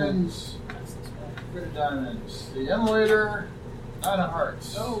Oh. demons. Queen of diamonds. The emulator. 9 of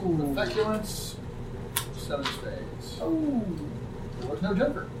hearts. Oh. The feculence. 7 of spades. Oh. There was no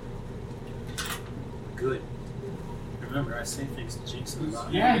Joker. Good. Remember, I say things to jinx them.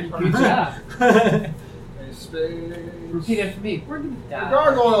 Yeah, good job. Ace of spades. Repeat after me. We're gonna The die.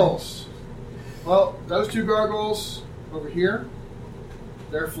 gargoyles. Well, those 2 gargoyles over here,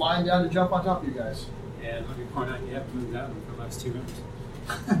 they're flying down to jump on top of you guys. And let me point out, you have to move that one for the last 2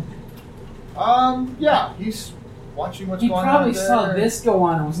 rounds. Yeah, he's watching what's He going on. probably there. saw this go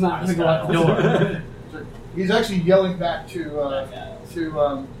on and was not going to go out the door. He's actually yelling back to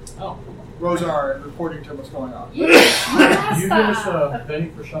Oh, Rosar and reporting to him what's going on. You give us a penny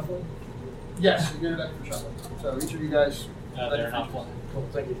for shuffling? Yes, you get it back for shuffling. So each of you guys, they're not flying. Cool,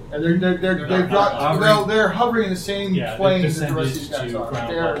 thank you. and they've not got hovering. they're hovering in the same Yeah, plane they've as the rest of these descended guys to are.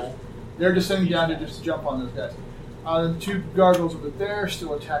 ground level. They're descending down to just jump on those guys. The 2 gargoyles over there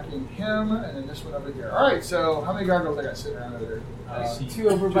still attacking him, and then this one over here. All right, so how many gargoyles I got sitting around over there? I see. 2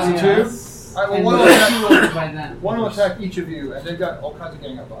 over Just by the 2? us. All right, well, And one will then attack- 2 over by them. One will attack each of you, and they've got all kinds of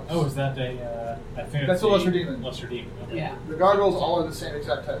gang up buffs. Oh, is that a? I think That's it's a lesser demon. Lesser demon. Okay. Yeah. The gargoyles all are the same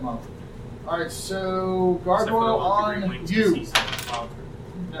exact type model. All right, so Except for the gargoyle one with the green on wings, 'cause you. he's a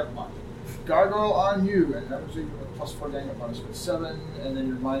Never mind. Gargoyle on you, and that was even with +4 gang up bonus with 7, and then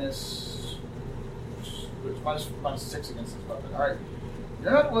you're minus 6 against this weapon. All right,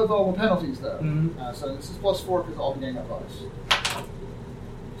 you're not with all the penalties though. Mhm. So this is +4 because of all the gang up bonus.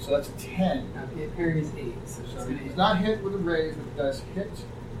 So that's a 10. Okay, parry is 8. So So it's he an does 8. not hit with a raise, but it does hit.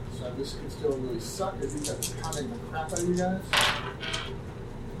 So this could still really suck if he's got pounding the crap out of you guys.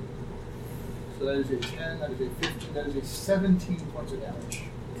 So that is a 10, that is a 15, that is a 17 points of damage.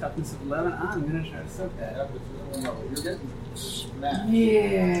 Toughness of 11. I'm going to try to soak that. That was the one level. You're getting smashed.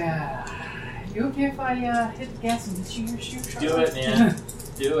 Yeah. You okay if I hit the gas and just shoot your shoe? Do it, man.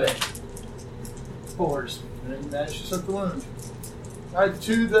 Do it. 4s. And you managed to soak the wound. Alright, the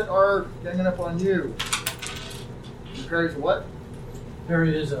 2 that are ganging up on you. Your parry's what?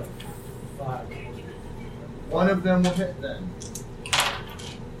 Parry is a 5. One of them will hit then.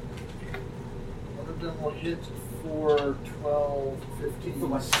 One of them will hit for 12,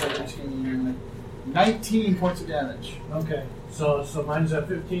 15, 17, 19 points of damage. Okay, so mine's at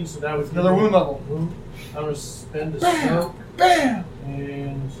 15, so that was Another wound level. Wound. I'm going to spend a stroke. BAM!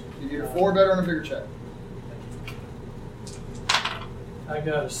 And You need a 4 better on a bigger check. I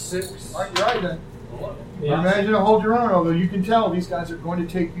got a 6. Alright, you're right then. Yeah. Imagine to hold your own, although you can tell these guys are going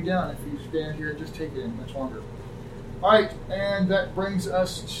to take you down if you stand here and just take it in much longer. Alright, and that brings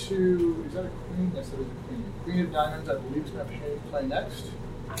us to, is that a queen? Yes, that is a queen. Queen of Diamonds, I believe, is going to play next.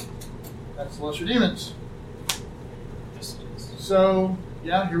 That's the Lesser Demons. Yes, it is. So,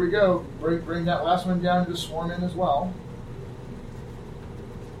 yeah, here we go. Bring that last one down to swarm in as well.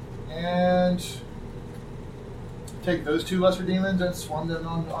 And take those 2 Lesser Demons and swarm them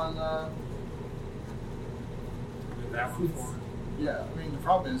on That one for yeah, I mean, the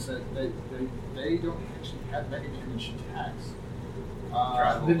problem is that they don't actually have mega damage attacks.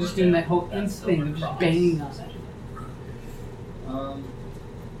 They're just doing that whole inch thing. They're just banging on it.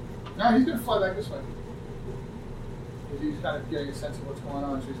 No, he's going to fly back this way. Because he's kind of getting a sense of what's going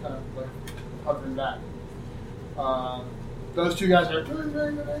on, so he's kind of like hovering back. Those 2 guys are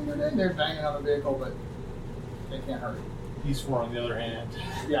they're banging on the vehicle, but they can't hurt it. These 4 on the other hand.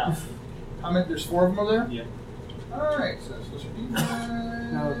 Yeah. How many? There's 4 of them over there? Yep. Alright, so this will be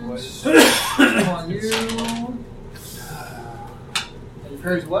Oh, boy. on you. And your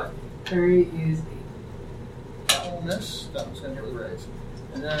parry's what? Parry is won't miss. That one's going to hit with raise.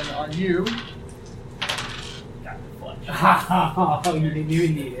 And then on you, Got the flush. Oh, you didn't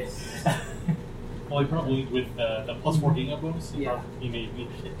even need it. Well, he probably with the plus 4 gang up bonus, Yeah. he made me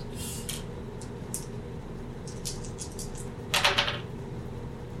hit.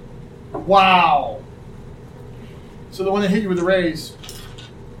 wow. So the one that hit you with the raise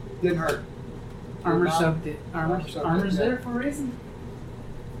didn't hurt. Armor Not- soaked it. Armor's Armor's yeah. there for a reason.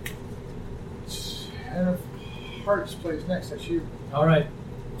 Ten of Hearts plays next. That's you. All right.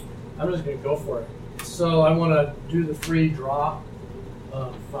 I'm just going to go for it. So I want to do the free draw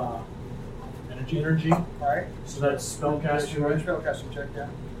of energy. All right. So that's spellcasting, right? Spellcasting check, yeah.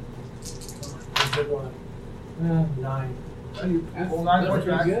 Good one. 9. So you pull 9 points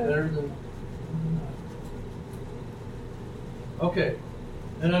back. Better than. Okay.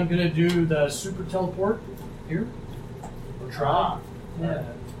 Then I'm going to do the super teleport here. Or try. Yeah.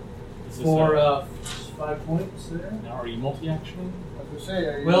 Is this For a- 5 points there. now, are you multi-actioning? I was going to say,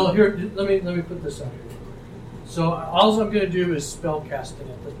 are you, Well, here, let me put this out here. So all I'm going to do is spell casting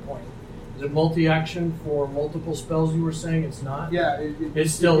at this point. Is it multi-action for multiple spells? You were saying it's not. yeah, It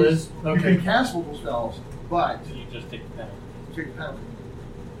still is? You Okay. can cast multiple spells, but You just take the penalty. you take the penalty.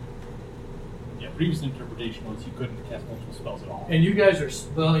 Yeah, previous interpretation was you couldn't cast multiple spells at all. And you guys are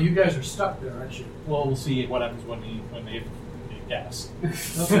stuck there, aren't you? Well, we'll see what happens when they cast.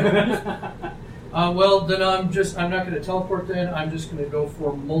 Okay. Well, then I'm not going to teleport. Then I'm just going to go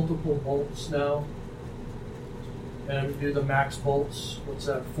for multiple bolts now. And I'm going to do the max bolts. What's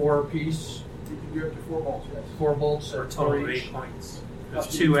that? 4 apiece. You can do up to 4 bolts, yes. 4 bolts For a at total 4 of 8 each. points. There's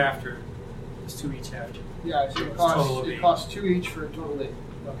 2 after. There's 2 each after. Yeah, so It's total of it 8. costs 2 each for a total of 8.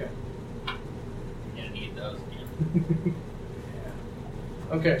 Okay. You're gonna need those again.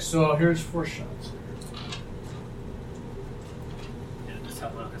 Okay. So here's 4 shots. Yeah, just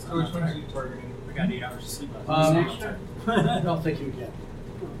help out because So which ones are you targeting? I got 8 hours of sleep. last night. I don't think you can.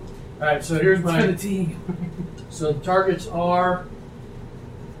 All right. So here's For the my. team. So the targets are.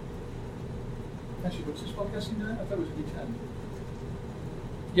 Actually, what's the spellcasting doing? I thought it was a D10.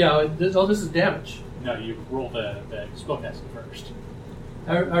 Yeah. This is damage. No, you roll the spellcasting first.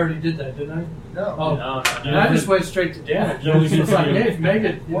 I already did that, didn't I? No. Oh. No, And I just went straight to damage. You only did It's like, 3. hey,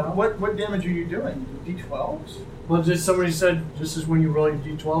 Megan, you know. What damage are you doing? D12s? Well, just somebody said this is when you roll your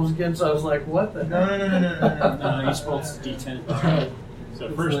d12s again, so I was like, what the No, heck? no. No, you spelled D10. So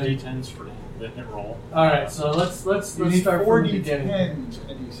It's first like- D10s for the hit roll. All right, so let's You need start 4 from the beginning. D10s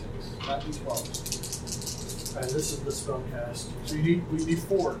and a D6, not D12s. All right, this is the spellcast. So we need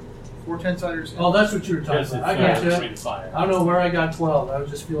 4. 4 10-siders. Oh, that's what you were talking Because about. I it's got you. rate of fire. I don't know where I got 12. I was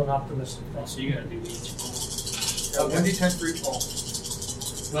just feeling optimistic. Oh, so you gotta do each. Yeah, 1 D10 for each roll.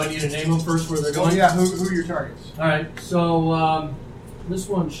 Do I need to name them first where they're Oh going? yeah, who are your targets? All right, so this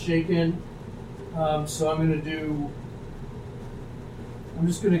one's shaken. So I'm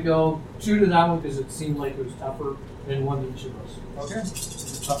just going to go 2 to that one because it seemed like it was tougher, and 1 to each of those. Okay.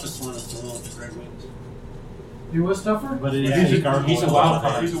 The toughest one is the one with the gray wings. He was tougher? But Yeah, he's he's a wild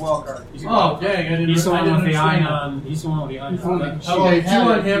card. He's a wild card. Oh, dang, I didn't He's the I one didn't with the understand ion. He's the one with the ion. He's the one that- So Okay, you 2 had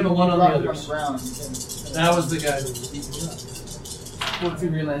on it, him you and 1 on the drop it others. ground. That was the guy that was beating me up. Once he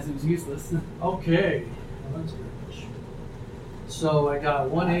realized it was useless. Okay. Well, that's good. So I got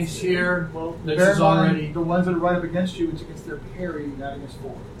 1 ace here. This Bear is in mind, already. the ones that are right up against you, it's against their parry, not against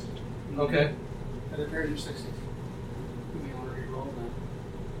 4. Okay. And their parries are 60. We want to reroll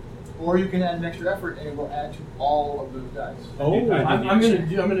that. Or you can add an extra effort and it will add to all of those dice. Oh, I did I'm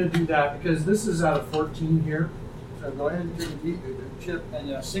the gonna do that because this is out of 14 here. So go ahead and take the chip, and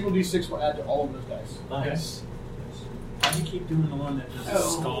a single D6 will add to all of those dice. Nice. Why do you keep doing the one that does the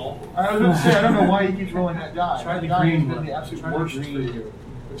skull? I was going to say, I don't know why he keeps rolling that die. Try the That die green has been one. the absolute Try the worst for green. you.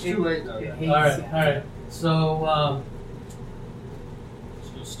 It's too late though. It Yeah. hates All right, you. all right. So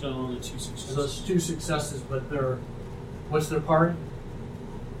So still only 2 so successes. it's 2 successes, but they're what's their parry?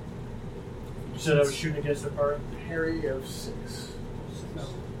 You said I was shooting against their parry. Parry of 6.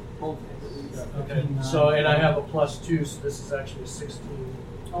 Both. Okay. So and I have a +2, so this is actually a 16.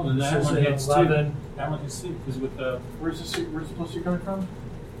 Oh, then that This one is an hits 11. too. That one hits too, because with the Where's the +2 coming from?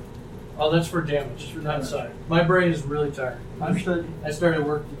 Oh, that's for damage. For I'm damage. sorry. My brain is really tired. Understood. I started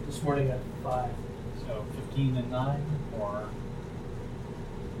work this morning at 5. So 15 and 9, or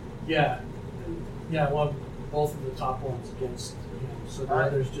Yeah. Yeah, both of the top ones against him. So the All right.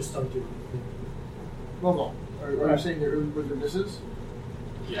 others just don't do anything. Hold on. Are you saying there was there misses?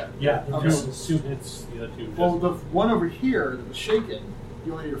 yeah, Yeah, Okay. this is- 2 hits. The other 2. Well, the one over here that was shaken,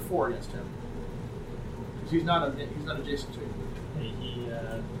 you only need a 4 against him. Because he's not adjacent to you.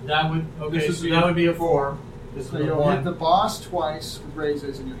 that would okay. This would So be that a would be a 4. This So is a you'll 1. hit the boss twice with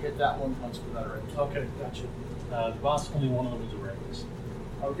raises, and you hit that one once without a raise. Okay, gotcha. The boss, only one of them is a raise.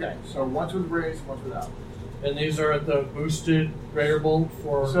 Okay, so one's with raise, one's without. And these are the boosted greater bolt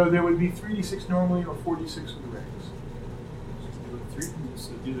for. So there would be 3d6 normally or 4d6 with the raise.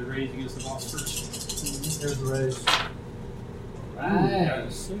 So do the raise against the boss first. Here's the raise.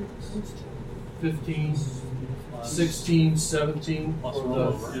 Right. 15, 16, 17. Plus for roll the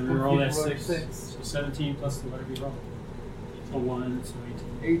over. And we roll that roll 6. So 17 plus the whatever you roll. So 1, so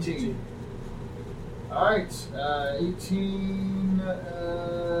 18. 18. Alright, 18.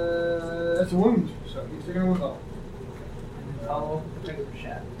 That's a wound, so he's taking a wound level. Follow the regular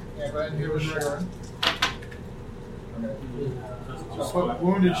shot. Yeah, go ahead and hit with the regular. Okay. So So put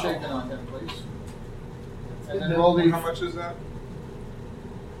wounded shaken on him, please. And then roll the. How much is that?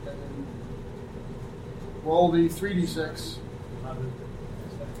 And then roll the 3d6.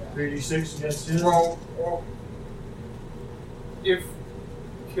 3d6 against him. Well, if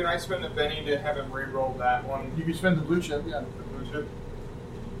can I spend a Benny to have him re-roll that one? You can spend the blue chip, yeah. The blue chip.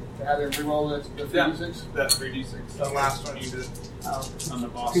 To have him re-roll the 3d6. That 3d6. The last one you did. on the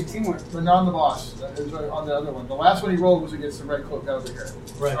boss. Good teamwork. But not on the boss. That is on the other one. The last one he rolled was against the red cloak over here.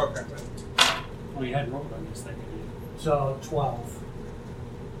 Right. Okay. Well, you had rolled on this thing. So 12.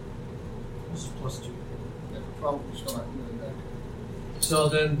 This is plus 2. Yeah, 12 is still not doing that. So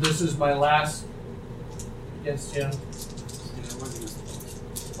then this is my last against him. Yeah, it was against the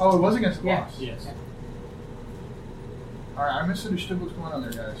boss. Oh, it was against the Yeah. boss. Yes. Alright, I misunderstood what's going on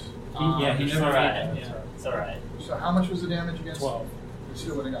there, guys. He It's never alright. made that. Yeah. It's alright. So how much was the damage against? 12. You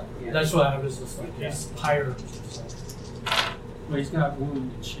still would have got. Yeah. That's what I was just like. He's higher. Well, he's got wound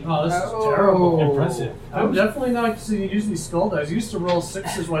and shit. Oh, this is Oh. terrible. Impressive. I'm definitely not seeing use these skull dice. I used to roll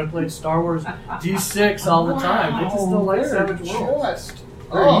 6s when I played Star Wars D6 all the time. I just don't like Savage Worlds. Chest.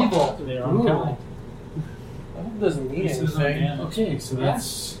 They're Oh. evil. They're Ooh. uncommon. That doesn't mean This is no anything. damage. Okay, so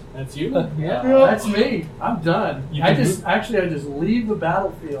that's you. Yeah, that's me. I'm done. You I can just leave the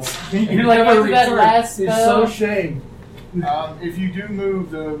battlefield. You're like, Never what's that return. last It's spell? so shame. If you do move,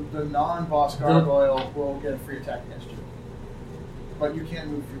 the non-boss gargoyle will get a free attack against you. But you can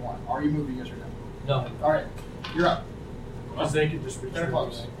move if you want. Are you moving, yes or no? No, Alright, you're up. because they could just They're return.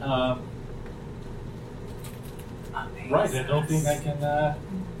 close. Right, I don't think I can.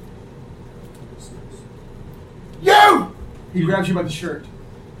 You! He grabs you by the shirt.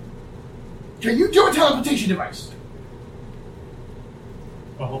 Can you do a teleportation device?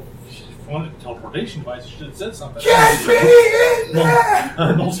 Well, if you wanted a teleportation device, you should have said something. Get me in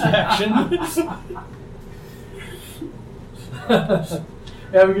there! Multi-action.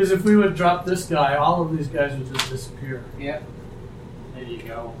 Yeah, because if we would drop this guy, all of these guys would just disappear. Yep. There you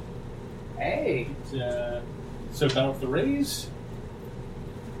go. Hey. So done with the raise.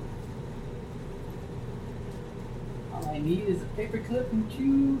 All I need is a paperclip and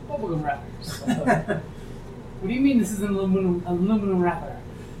 2 bubblegum wrappers. What do you mean this is an aluminum wrapper?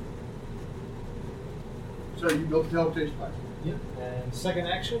 So you built the teleportation device. Yep. And second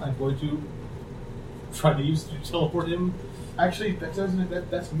action, I'm going to try to use to teleport him. Actually, that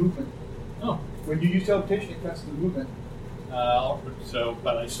doesn't. That's movement. Oh. When you use teleportation, it cuts the movement.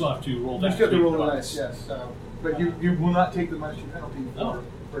 But I still have to roll You that. still have to roll the device. dice, yes. But you will not take the -2 penalty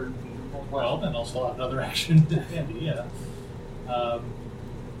for Well, then I'll still have another action handy. Yeah.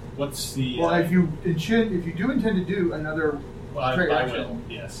 What's the? Well, if you do intend to do another I trade will. action,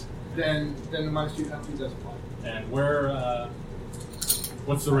 Yes. then the -2 penalty does apply. And where?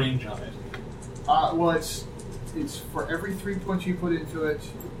 What's the range on it? Well, it's for every 3 points you put into it,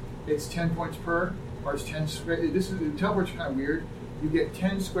 it's 10 points per, or it's 10 squares. The teleport's kind of weird. You get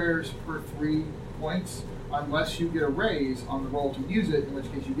 10 squares per 3 points, unless you get a raise on the roll to use it, in which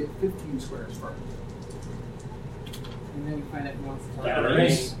case you get 15 squares per. And then we find out who wants to talk. Got a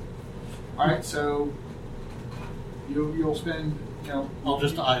raise. All right, so you'll spend, I'll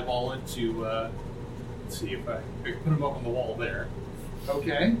just eyeball it to see if I put him up on the wall there.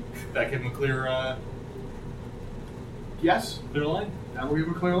 Okay. That give him a clear Yes, clear line. that will give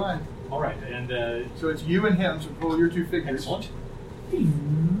a clear line. All right, and So it's you and him. So pull your 2 figures. excellent.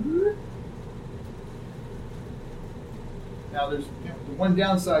 Now, there's the one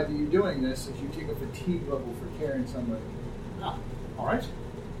downside to you doing this is you take a fatigue level for carrying somebody. Ah, all right.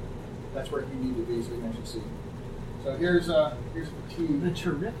 That's where you need to be, so you can actually see. So here's fatigue. The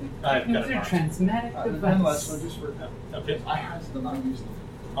terrific I've got it nuclear marked. transmatic Nonetheless, device. so just for Okay. I has them, I'm using them.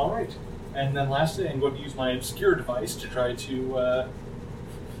 All right. And then lastly, I'm going to use my obscure device to try to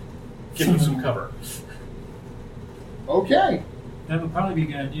give him some cover. Okay, That would probably be a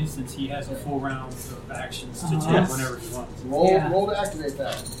good idea since he has a full round of actions to Uh-huh. take whenever he wants. roll to activate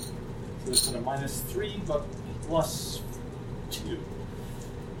that. So it's at a -3, but +2. So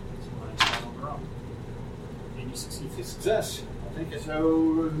might as well grow. And he succeeds. It's a success. I'll take it.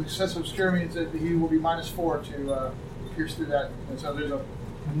 So the success of obscure means that he will be -4 to pierce through that. And so there's a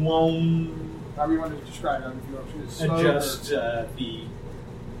however you want to describe it. If you want to it's And smoke just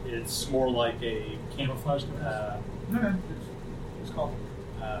it's more like a Camouflage. no, it's called.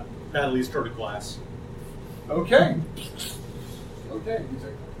 badly distorted glass. Okay. Okay. He's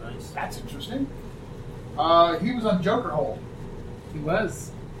like, Nice. that's interesting. He was on Joker hold. He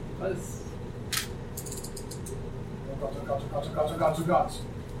was. Gots.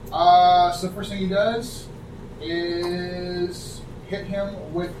 So the first thing he does is hit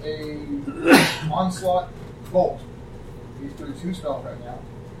him with a onslaught bolt. He's doing 2 spells right now.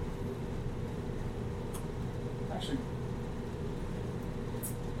 Actually,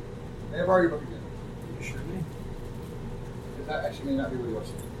 may have already looked again. You sure me? Because that actually may not be what he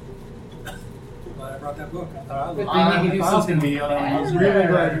was. Glad I brought that book. I thought Good I thing you can do was something going to be with I that. was really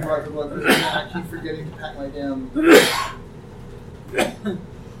glad you brought the book because I keep forgetting to pack my damn.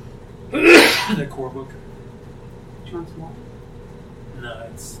 the core book. Do you want some more? No,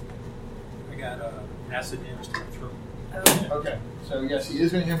 it's. I got acid damage to my throat. Okay, so yes, he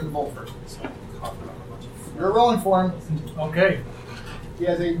is going to hit him with the bolt first. So I'm coughing up a bunch of. You're rolling for him. Okay. He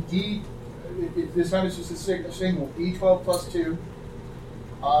has a D. This time it's just a single D12 plus 2.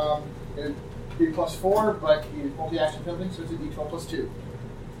 It'd be +4, but he's multi-action something, so it's a D12 plus 2.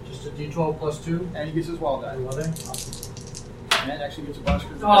 Just a D12 plus 2. And he gets his wild die. Are they? Awesome. And actually gets a bonus.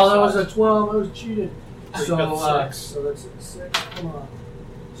 Oh, that was a 12. I was cheated. So So, you got 6. so that's a 6. Come on.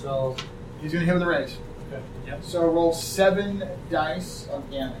 So, He's going to hit with a raise. okay. Yep. So roll 7 dice of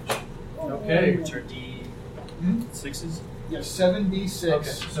damage. Okay. Which are D6s? You have 7d6, Okay,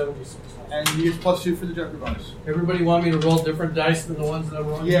 76. and he gets +2 for the Joker bonus. Everybody want me to roll different dice than the ones that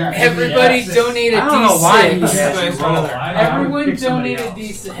were on? Yeah. Everybody Yes. donate a I don't know why you D6. guys roll. Everyone Pick somebody donate a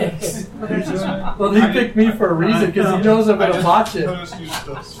else. D6. Well, they picked me for a reason because he knows I'm going to botch it. I just used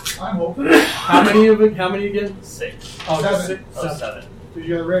this. I'm hoping. How many of it? How many again? 6. Oh, 7. 6. Oh, 7. Because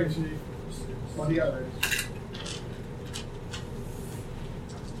you got a raise. Well, he got a raise.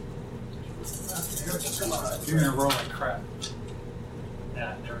 You're going to roll like crap.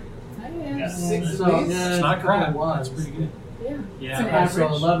 Yeah, there we go. Yeah. 6 So, of these. yeah, It's not a couple crap. ones. That's pretty good. Yeah. Yeah. It's an Okay, so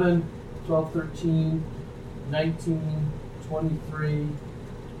average. 11, 12, 13, 19, 23,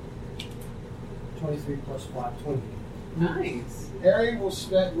 23 plus 5, 28. Nice. Harry will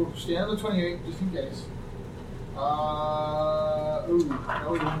stand on the 28 just in case. No, he will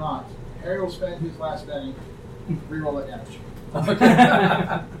not. Harry will spend his last penny. Reroll that damage.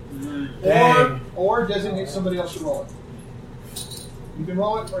 Dang. Or designate somebody else to roll it. You can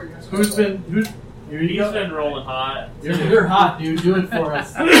roll it, or you can. Here you He's go. been rolling hot. You're hot, dude. Do it for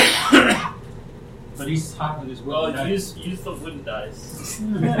us. But he's hot with his will. Well, use the wooden dice. I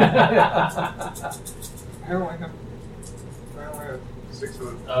don't like them. I only have 6 of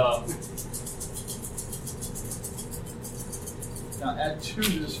them. Now add 2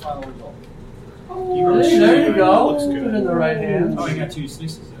 to this final result. Hey, there you go. Looks good. Put it in the right hand. Oh, you got 2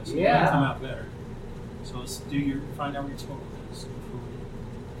 6s there, so Yeah. it'll come out better. So let's find out what your total is before we can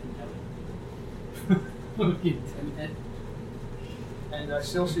have it. And I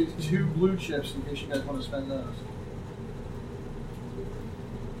still see 2 blue chips in case you guys want to spend those.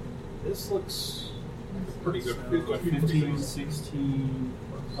 This looks pretty good. So Feels like 15, 16,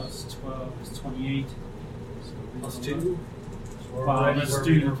 plus 12 is 28. So Plus we'll 2. Well, let's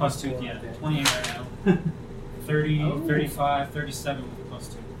do the plus 2 at the end. 28 right now. 30, 35, 37 with the plus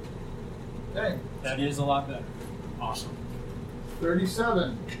 2. Okay, That is a lot better. Awesome.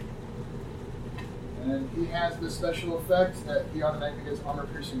 37. And he has the special effect that he automatically gets armor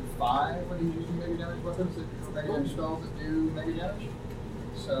piercing 5 when he's using mega damage weapons, or mega damage spells that do mega damage.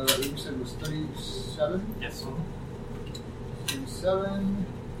 So that you said was 37. Yes. 37.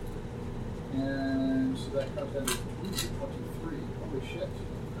 And so that comes down to 23. Holy shit.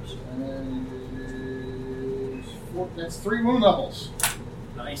 And it is 4, that's 3 wound levels.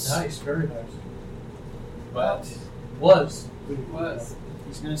 Nice. Nice, very nice. But Was.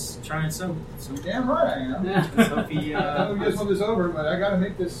 He's going to try and so. damn right I am. Let's hope he. I know you guys want this over, but I gotta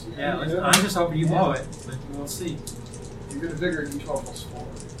make this. Yeah, I'm just hoping you blow it, but we'll see. You get a bigger D12 plus 4.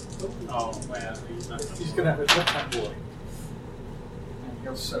 Oh, wow. He's not going He's going to have a tough time boy. And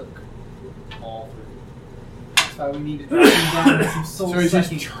he'll soak all 3. That's why we need to drop him down to some soul So he's just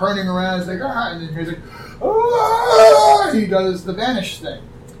sucking. turning around, he's like, ah, and then he's like, ah! He does the vanish thing.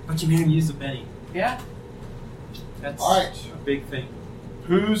 But you made him use the Benny. Yeah. That's Alright, a big thing.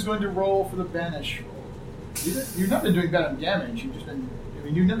 who's going to roll for the vanish roll? You've not been doing bad on damage, you've just been I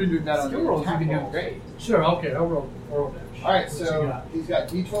mean, you've never been doing that on Skill your rolls, attack you've been doing rolls. great. Sure, okay, I'll roll damage. All right, What's he so got? he's got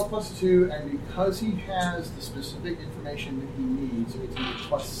D12 plus 2, and because he has the specific information that he needs, it's going to be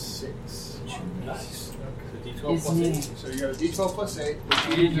plus 6. Nice. Okay. So D12 His plus name. 8. So you got a D12 plus 8, which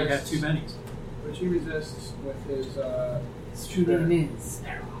he And you got resists, too many. which he resists with his. His true name is.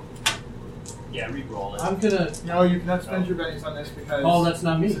 Yeah, re-roll it. I'm gonna. No, you cannot spend your bennies on this because Oh, that's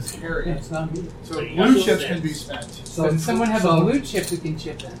not me. this is carry. That's not me. So But you got blue those chips six. can be spent. So Does someone have so- a blue chip we can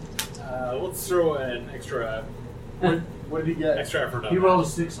chip in? Let's throw an extra What did he get? effort on He that. rolled a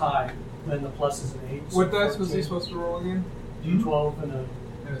 6 high, then the plus is an 8. so What dice was he 14. supposed to roll again? D12 and a.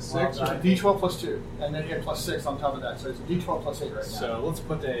 And a 6? Wild So die. D12 plus 2, and then he had plus 6 on top of that. So it's a D12 plus 8 right now. So let's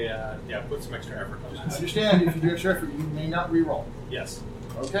put put some extra effort on that. Understand, if you do extra effort, you may not re-roll. Yes.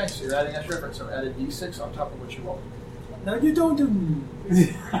 Okay, so you're adding extra effort, so add a D6 on top of what you rolled. No, you don't do.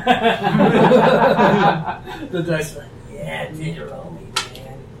 The dice. Yeah, take it roll me,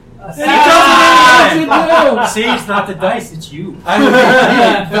 man. See, it's not the dice, it's you.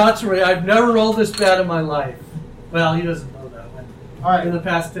 That's right. I've never rolled this bad in my life. Well, he doesn't know that one. All right. In the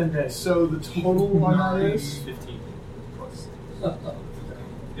past 10 days. So the total on that is 15 plus 6.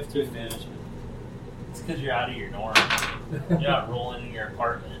 15 management. It's because you're out of your norm. You're not rolling in your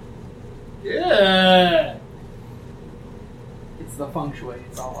apartment. yeah. It's the feng shui.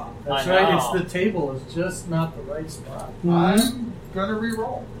 It's all off. That's I right. know. It's the table is just not the right spot. I'm gonna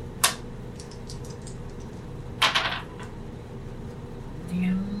re-roll.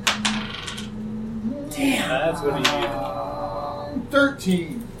 Damn. That's what he needed.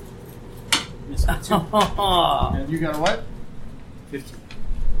 13. And you got a what? 15.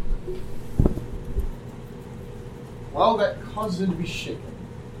 Well, that causes him to be shaken.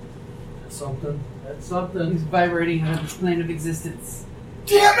 That's something. That's He's something. vibrating out of this plane of existence.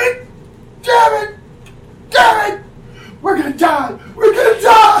 Damn it! Damn it! Damn it! We're gonna die! We're gonna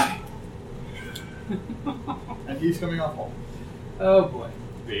die! And he's coming off home. Oh boy.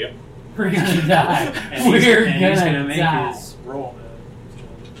 Yep. We're gonna die. And We're he's gonna gonna make die. his roll.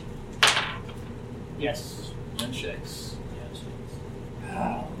 Yes. And shakes.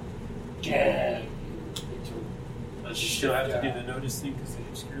 Oh, yeah. Does he still have to do the notice thing because they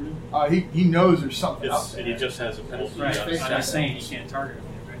obscure him? He knows there's something out It's, there. and he just has a penalty. Right, on face it. I'm that. just saying he can't target him,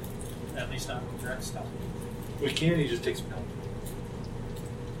 right? At least not with direct stuff. We can, he just takes a penalty.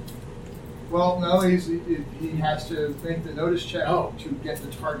 Well, no, he has to make the notice check Oh. to get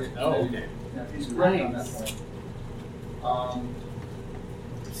the target. Oh, okay. Yeah, he's correct on that Nice. point.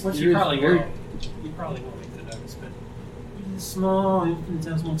 Which He you was probably very- will. You probably will make the notice, but there's a small,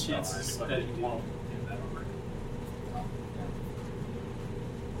 infinitesimal chances Oh, I that you won't get that over.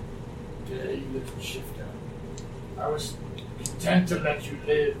 Yeah, you little shifter. I was content to let you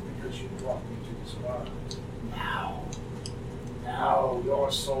live because you brought me to this world. Now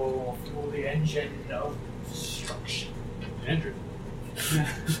your soul fuel the engine of destruction. Andrew.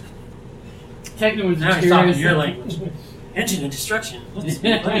 Techno was Now he's curious. talking your language. Engine of destruction. Let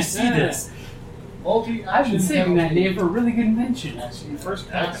me see this. Multi-action I've been saving that penalty. name for a really good mention. As he first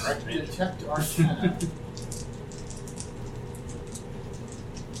I can casts recommend it. Detect Arcana.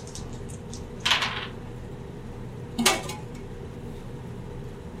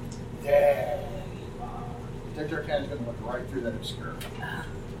 There you are. Detect Arcana is going to look right through that obscure.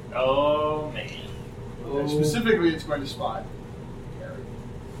 Oh, man. And specifically, it's going to spot Harry.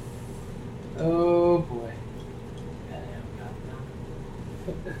 Oh boy.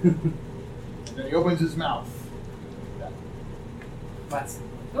 And then he opens his mouth. What's?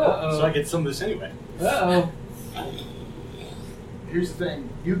 So I get some of this anyway. Uh-oh. Here's the thing: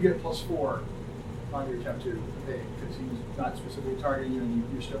 you get +4 on your tattoo, okay? Because he's not specifically targeting you, and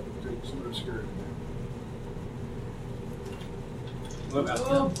you're still doing some obscurity. What about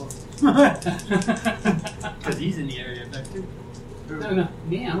Oh, him? boy. Because he's in the area effect too. No,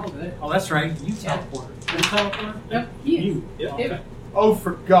 me, I'm over there. Oh, that's right. You teleport. You teleport? Yep, he is. You. Yeah. Yep. Oh,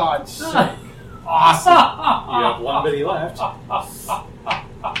 for God's sake! Awesome. You have one bitty left.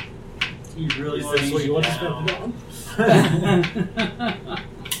 He really Is wants this what you want to spend it on?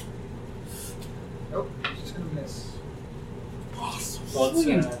 Nope, he's just gonna miss. So let's,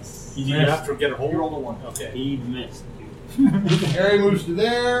 Swing and you have to get a hold. You rolled a 1. Okay. He missed. Harry moves to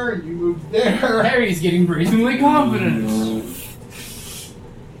there, and you move there. Harry's getting brazenly confident.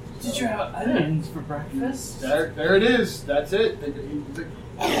 Did you have onions for breakfast? There it is. That's it.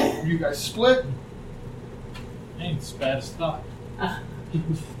 You guys split. Ain't as bad as thought.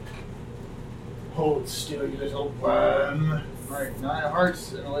 Hold still, you little worm. Alright, 9 of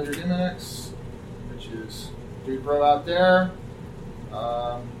hearts and a laser Dimex, which is Dude Bro out there.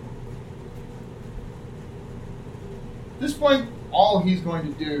 At this point, all he's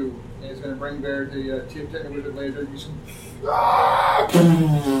going to do is going to bring there the Techno Wizard laser, use some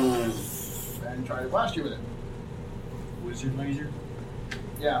and try to blast you with it. Wizard laser?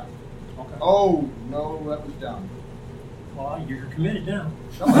 Yeah. Okay. Oh, no, that was dumb. Well, you're committed now.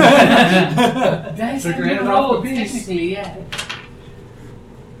 Dice Took your have hand no off the rolls, piece. technically, yeah.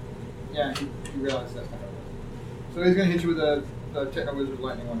 Yeah, he realized that's not going to work. So he's going to hit you with the Techno Wizard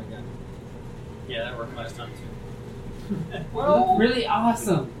Lightning one again. Yeah, that worked last time too. Well, really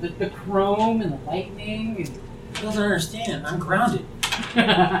awesome. The chrome and the lightning. He doesn't understand. I'm grounded.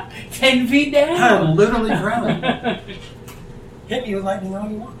 And 10 feet down. I'm literally grounded. Hit me with lightning all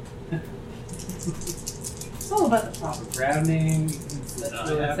you want. It's all about the proper grounding. Let's No,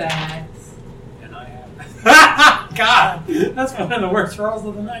 do I haven't. attacks. And I have. God! That's one of the worst rolls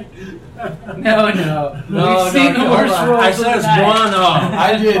of the night. No. We've seen the hold worst on. rolls I of said the it was night. one of.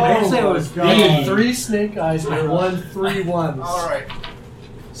 I did. Actually, it was I did B. 3 snake eyes and 1 3 ones. All right.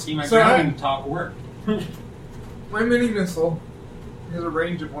 See, my So grounding talk worked. My mini missile has a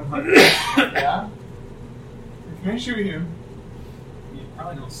range of 100. Yeah? Can I shoot him? You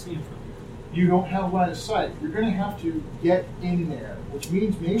probably don't see him from You don't have line of sight. You're going to have to get in there, which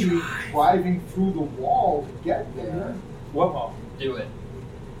means maybe driving through the wall to get there, here. What wall? Do it.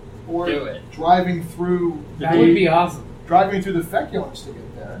 or Do it. driving through That would be awesome. driving through the feculence to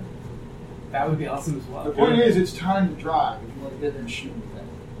get there. That would be awesome as well. The point is, it's time to drive if you want to get there and shoot anything.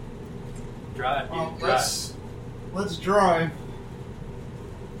 Drive. Well, Drive. let's drive.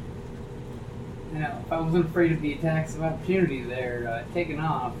 You know, if I wasn't afraid of the attacks of opportunity there taking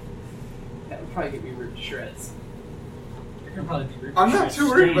off, that would probably get me ripped to shreds. You're gonna probably be ripped I'm to not shreds too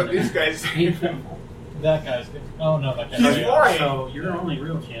worried about staying these guys. That guy's good. Oh no, that guy's He's good. flying. So your only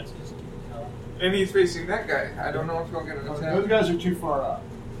real chance is to And he's facing that guy. I don't know if he'll get an Those attack. guys are too far up.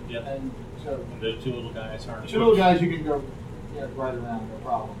 Yep. And so, And the 2 little guys aren't. 2 little guys, you can go right around, no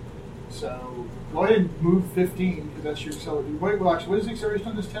problem. So, go ahead and move 15, because that's your acceleration. Wait, well, actually, what is the acceleration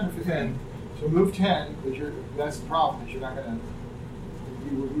on this, 10 or 15? 10. So move 10, because that's the problem, is you're not going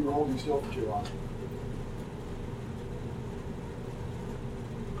to, you were holding still for too long.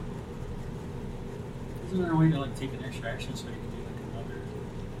 Isn't there a way to like take an extra action so you can do like another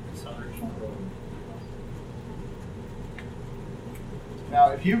acceleration?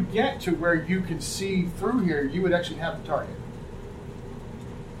 Now, if you get to where you can see through here, you would actually have the target.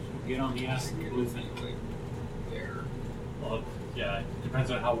 So get on the ass and blue thing. There. Well, yeah, it depends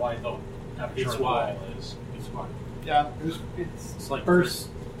on how wide the aperture It's of the wide. wall is. It's fine. Yeah, It's like First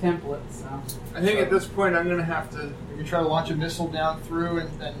template, so. I think at this point I'm gonna have to. you can try to launch a missile down through, and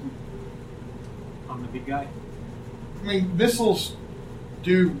I'm the big guy. I mean, missiles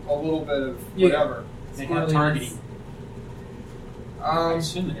do a little bit of Yeah. whatever. They Squirrely have targeting. I Um,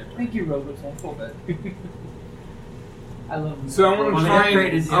 assume they have Thank targeting. you, Robotech. A little bit. I love them. So I want Well, to they try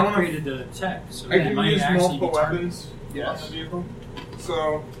upgraded, and. they I want to. upgraded the tech, so I they can might use actually multiple be targeted. weapons on Yes. the vehicle.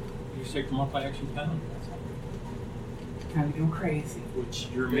 So You take the multi-action penalty, that's all. Kind of go crazy. Which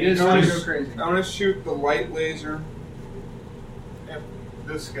your It main is no, going to it's- go crazy. I want to shoot the light laser at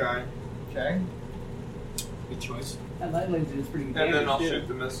this guy, Okay. good choice. That light laser is pretty good. and then damage, I'll too. shoot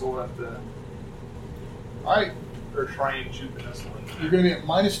the missile at the. All right. Or try and shoot the missile. You're going to be at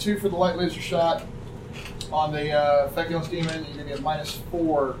 -2 for the light laser shot on the Feculence Demon. You're going to be at -4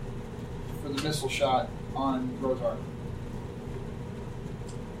 for the missile shot on Rosar.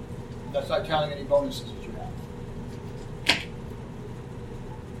 That's not counting any bonuses that you have.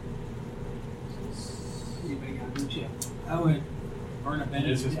 Anybody got a good chip? I would burn a Benny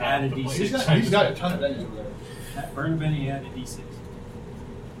This is add a not the place. D6. He's got a ton of venues over there. Burn a Benny add a D6.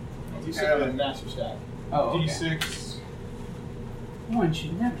 He's got a massive stack. Oh, okay. D6. One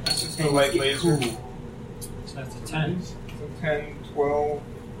should never. This is the light laser. So that's a 10. So 10, 12.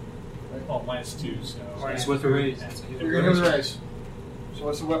 Oh, -2, so. That's with the raise. You're going to go to the race. So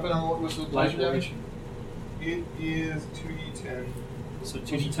what's the weapon and what's the laser damage? It is 2d10. So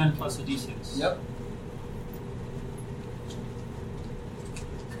 2d10 plus a d6. Yep.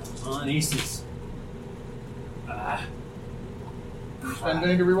 Come on, aces. Ah, You spend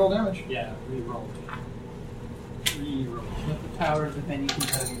any to reroll damage. yeah, reroll. Reroll. Let the power of the Benny can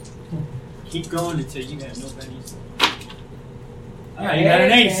tell you. Keep going until you have no bennies. Alright, you got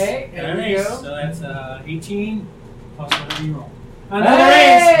an ace. Okay, Got an there we ace. go. So that's 18 plus whatever you roll.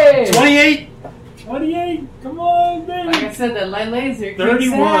 Hey! Ace! 28! 28! Come on, baby! Like I said, that light laser kicks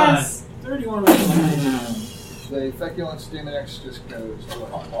 31! ass. 31 The Feculence Demon X just goes away.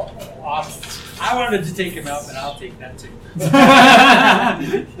 Awesome. I wanted to take him out, but I'll take that too.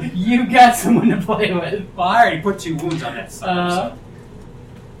 You got someone to play with. Well, I already put 2 wounds on that sucker, so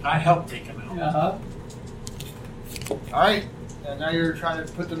I helped take him out. Uh-huh. All right. And now you're trying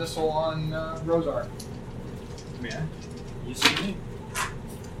to put the missile on Rosar. Yeah. You see me?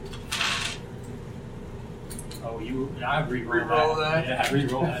 Oh, I re-roll that. Yeah, I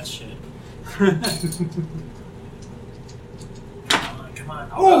re-roll that shit. Come on.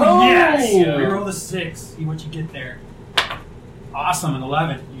 Oh, yes! Re-roll the 6. See what you get there. Awesome, an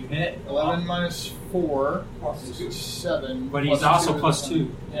 11. You hit. 11 minus 4 is 7. But he's also plus 2.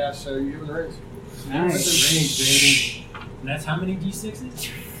 Yeah, so you give him the raise. Nice. Raise, baby. And that's how many d6s?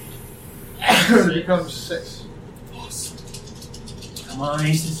 It becomes 6. Awesome. Come on,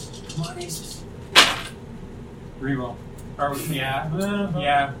 aces. Reroll. Or, yeah,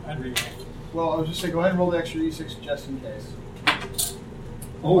 I'd reroll. Well, I was just saying, go ahead and roll the extra d6 just in case.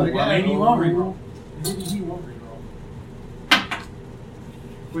 Oh, But again, well, maybe he won't reroll. Maybe he won't reroll.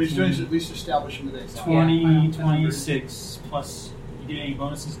 What he's doing is at least establishing the base. 20, 26 plus. You get any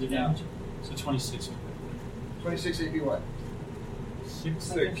bonuses to damage? So 26. 26 AP what?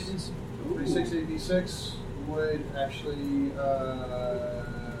 6. 26 AP 6 would actually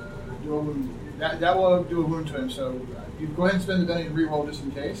do a wound. That will do a wound to him. So you go ahead and spend the penny and re-roll just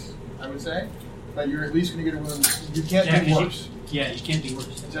in case. I would say, but you're at least going to get a wound. You can't do worse. You can't do worse.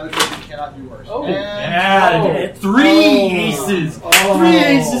 Is that what you cannot do worse? Oh, yeah! 3 aces. 3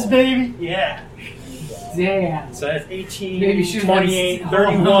 aces, baby. Yeah. Damn. So that's 18, Maybe shoot 28, him.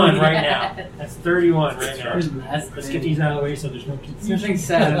 31 Oh, right yeah. now. That's 31 right now. That's Let's get these out of the way so there's no confusion. Something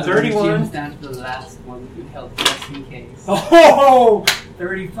sad. 31. Down to the last one that you held just in case. Oh!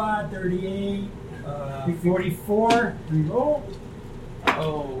 35, 38, 44. Reroll.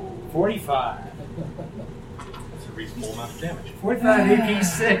 Oh. 45. That's a reasonable amount of damage. 45 AP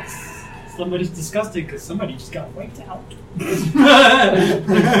 6. Somebody's disgusted because somebody just got wiped out.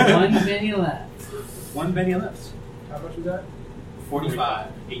 One penny left. 1 penny left. How much was that? 45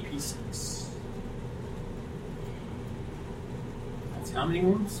 AP 6. That's how many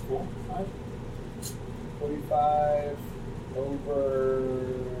wounds? 4, 5? 45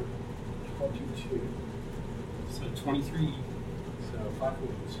 over 22. So 23. So 5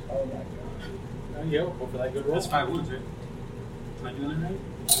 wounds. Oh my god. There you go. Go for that good roll. That's 5 wounds, right? Am I doing that right?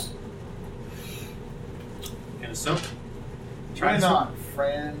 And so, Try not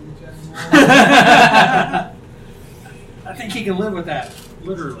friends anymore. I think he can live with that,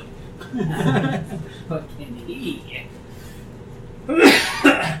 literally. But can he?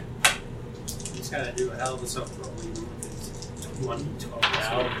 He's got to do a hell of a self roll even with his 1d12.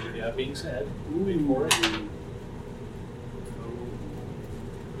 Now, that being said, moving forward.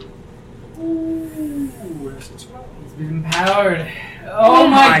 Ooh, that's a 12. He's been empowered. Oh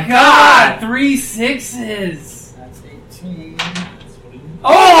my god! 3 6s! That's 18.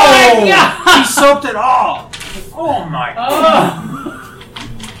 Oh my god! He soaked it all! Oh my god! Oh.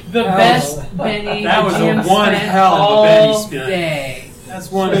 The best Benny That was a Jim one spent hell of a all Benny spin. day. That's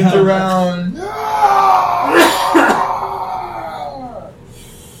one Spins hell of a- around.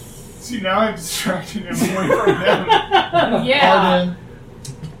 See, now I'm distracting him away from them. Yeah. Pardon.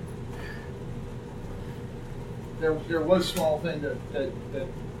 There was a small thing that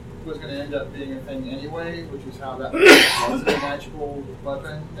was going to end up being a thing anyway, which is how that was a magical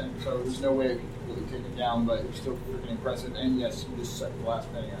weapon, and so there's no way it could really take it down, but it's still freaking impressive, and yes, you just sucked the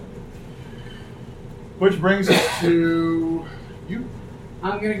last penny out of it. Which brings us to you.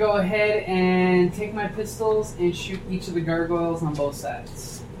 I'm gonna go ahead and take my pistols and shoot each of the gargoyles on both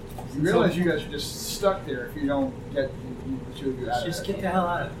sides. You realize you guys are just stuck there if you don't get the two of you out of Just it. get the hell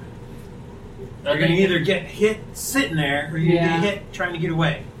out of it. You're going to either get hit sitting there, or you're going to get hit trying to get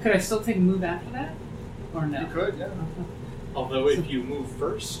away. Could I still take a move after that? Or no? You could, yeah. Although if you move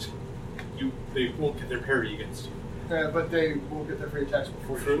first, they won't get their parry against you. But they will get their free attacks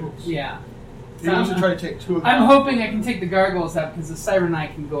before you shoot. Yeah. You need to try to take two of them. I'm hoping I can take the gargoyles out because the Siren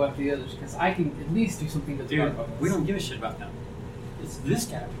Knight can go after the others because I can at least do something to the Dude, gargoyles. we don't give a shit about them. It's this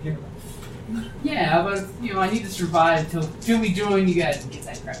guy we care about. Yeah, but I need to survive till we join you guys and get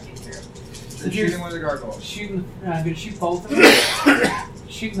that crap taken care of. So shooting one of the gargoyles. I'm gonna shoot both of them.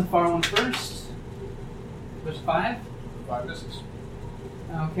 Shooting the far one first. There's 5. 5 misses.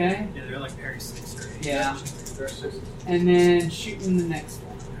 Okay. Yeah, they're like parry 6 or 8. Yeah. There are 6. And then shooting the next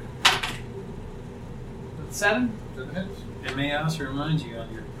one. 7. 7 hits. And may I also remind you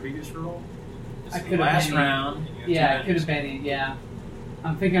on your previous roll, I it's the could've last been- round. And you have Yeah, two it could have minutes. been it. Yeah.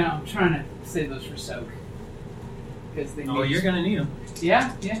 I'm trying to save those for soak. Because they. Oh, need- you're going to need them.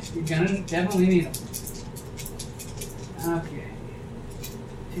 Yeah, you're gonna definitely need them. Okay.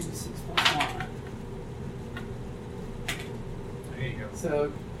 2d6 plus 1. There you go.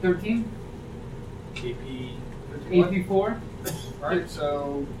 So 13. KP. AP 4. Alright,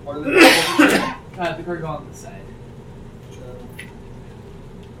 so what are the gargoyles? The gargoyle on the side. So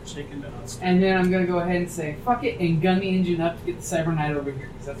shaken but not stirred. And then I'm going to go ahead and say, fuck it, and gun the engine up to get the Cyber Knight over here,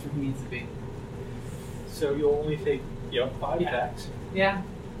 because that's where he needs to be. So you'll only take 5 attacks. Yeah.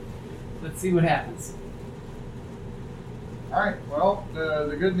 Let's see what happens. All right. Well,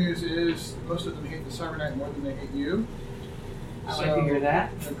 the good news is most of them hate the Cyber Knight more than they hate you. I like to hear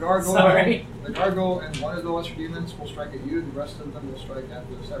that. The gargoyle, Sorry. the gargoyle, and one of the lesser demons will strike at you. The rest of them will strike at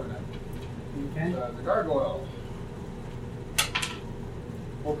the Cyber Knight. Okay. The gargoyle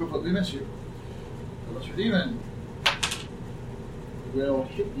will completely miss you. The lesser demon will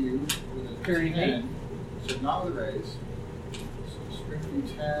hit you with a 10, so not with a raise. So strength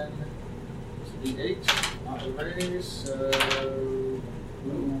D10, so D8, not with a raise. So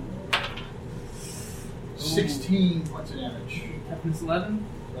 16 points of damage. Toughness 11.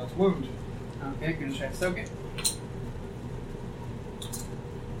 That's wound. Okay, gonna try to soak it.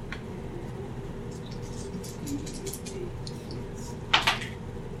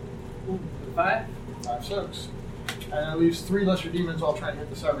 Ooh, 5. 5 soaks. And that leaves 3 lesser demons all trying to hit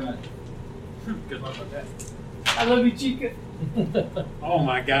the Cyber Knight. Good luck with that. I love you, Chica. Oh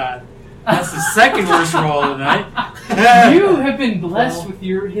my god. That's the second worst roll of the night. You have been blessed with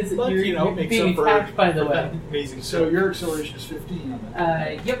your Makes being up for attacked, by the way. Amazing. So your acceleration is 15 on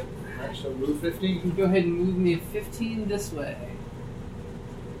that. Yep. Alright, so move 15. Go ahead and move me 15 this way.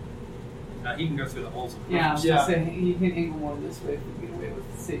 He can go through the holes. Yeah, I was Yeah. gonna say you can angle more this way if we get away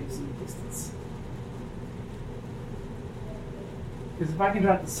with saving some distance. Because if I can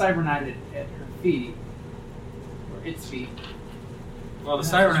drop the Cyber Knight at her feet, or its feet. Well, the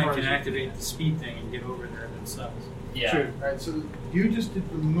Cyber Knight can activate the speed thing and get over there themselves. Yeah. True. Alright, so you just did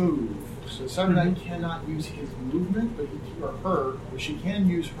the move. So Cyber Knight cannot use his movement, but she can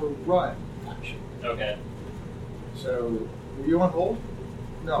use her run action. Okay. So, were you on hold?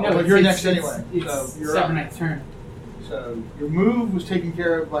 No, No, but it's- you're it's- next anyway. It's So you're Cyber up. Knight's turn. So your move was taken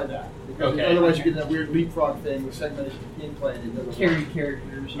care of by that. Because Okay. otherwise you get that weird leapfrog thing with segmented gameplay. And it doesn't Carry work.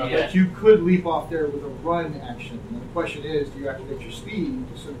 characters. Okay. But you could leap off there with a run action. And the question is, do you activate your speed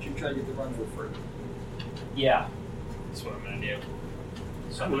so that you try to get the run for free? Yeah. That's what I'm gonna do.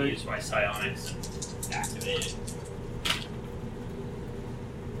 So I'm gonna use my psionics and activate it.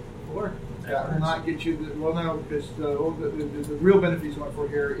 4. That will not get you the, well no, because the real benefit he's going for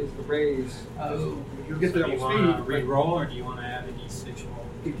here is the raise. Oh. You'll get the Do you double want to speed. re-roll or do you want to add a d6 roll?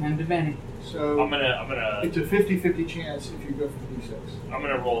 Good time to Benny. So I'm gonna it's a 50-50 chance if you go for the D6. I'm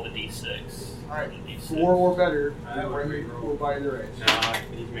gonna roll the d6. Alright, The D6. 4 or better I would re-roll. will buy the raise. No,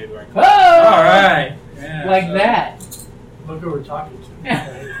 he's made the right Oh! call. Yeah, Like so- that. Look who we're talking to.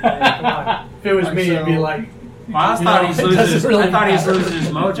 Come on. If it was me, it'd be like, Well, I You thought know, he's it losing. doesn't really I thought he was matter. losing his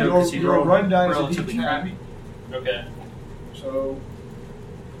mojo because he Your rolled run die is a relatively D10. crappy. Okay. So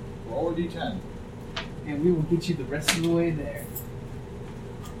roll a D10. And we will get you the rest of the way there.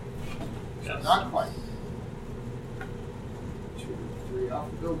 Yes. Not quite. 2, 3 off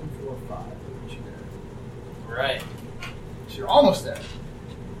the building, 4, 5. Look at you there. Right. So you're almost there.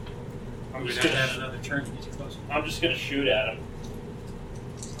 I'm We're just gonna have gonna. another turn to get you closer. I'm just gonna shoot at him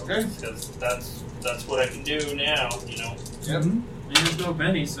Okay? because that's what I can do now. You know. Yep. And there's no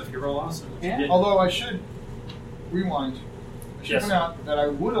Benny, so if you roll awesome, which Yeah. you did. Although I should rewind. I should Yes. point out that I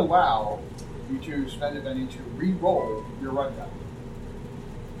would allow you to spend a penny to re-roll your run die.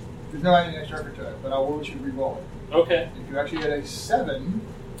 There's no adding extra effort to it, but I will let you re-roll it. Okay. If you actually get a 7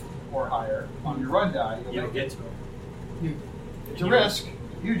 or higher on your run die, You you'll don't make get it. to it. It's a risk,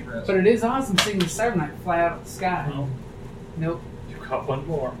 a huge risk. But it is awesome seeing the Cyber Knight fly out of the sky. No. Nope. You got one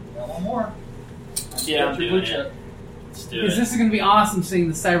more. Got one more. Yeah, I'm Got your doing blue chip. Let's do Because it. this is going to be awesome seeing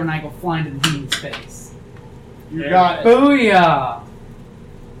the Cyber Knight go flying to the demon's face. You There got it. Booyah!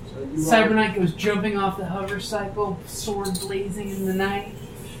 So you Cyber are- Knight goes jumping off the hover cycle, sword blazing in the night.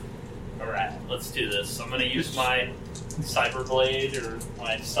 All right. Let's do this. I'm gonna use my cyber blade or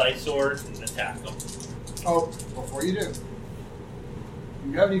my psi sword and attack them. Oh, before you do,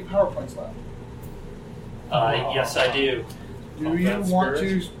 do you have any PowerPoints left? Yes, I do. Do Pump you that want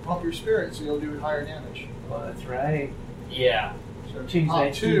spirit. to pump your spirit so you'll do higher damage? Well, that's right. Yeah. So Change up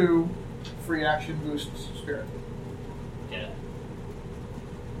that to free action boosts spirit. Yeah.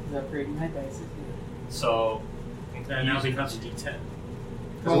 He's upgrading my dice. isn't So. And now it becomes a D10. Because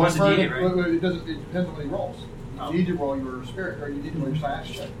Well, it was a further- D8, right? well, it doesn't. It depends on what he rolls. Oh. You need to roll your spirit, or you need to roll your science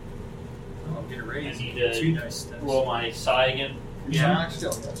check. I'll get a raise. I need You get to 2 dice steps. roll my psi again. Your Yeah. science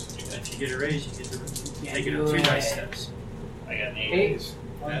skill, yes. If you get a raise, you get to Yeah, take it do up 2 it. dice steps. I got an it? 8. 8.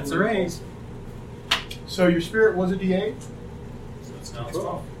 That's a raise. So your spirit was a D8. So it's now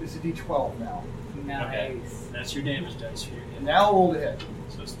 12. It's a D12 now. Nice. That's your damage dice for your hit. Now roll to hit.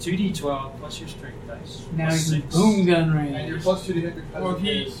 So it's 2d12 plus your strength dice. Now plus he's in 6. boom gun And you're range. plus 2 to hit because Well, of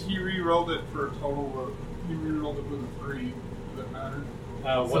he his. re-rolled it for a total of. He re-rolled it with a 3. Does that matter?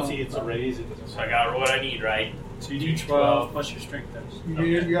 Once So- he gets a raise, it doesn't. So I got what I need, right? 2d12 plus your strength dice.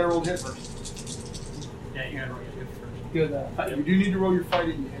 You gotta roll to hit first. Yeah, you gotta roll your hit first. Good. You do need to roll your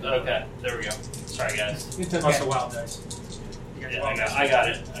fighting to hit. Okay, there we go. Sorry, guys. It's Plus okay. the wild dice. You got your Yeah, wild dice. I got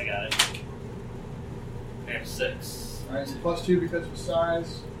it. I have 6. Alright, so plus 2 because of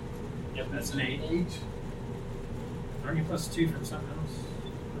size. Yep, That's an 8. 8. Aren't you plus 2 from something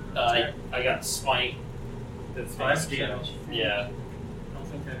else? I got smite. That's my 5 skill. damage. Yeah, I don't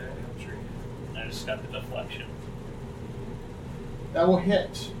think that helps you. I just got the deflection. That will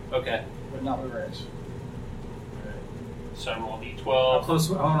hit, Okay, but not with raise. so I roll How d12. close?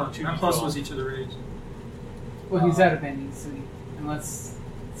 Hold on. How close 2d12. was he to the raise? Well, he's out of bending, so unless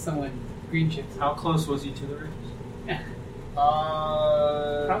someone green chips. How close was he to the raise?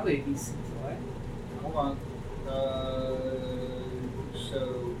 Probably a decent away. Hold on. So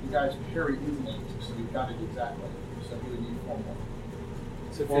you guys parry movement, so you got it exactly. So you would need 4 more.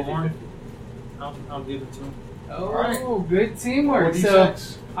 So 4 more? 50-50. I'll give it to him. Oh, Alright. good teamwork. Roll So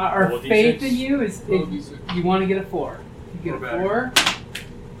D6. our Roll faith D6. in you is Roll if D6. you want to get a 4. You get Or a better. 4.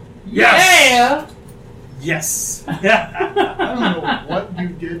 Yes! Yes! I don't know what you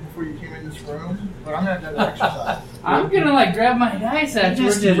did before you came in this room, but I'm gonna have that exercise. I'm gonna like grab my dice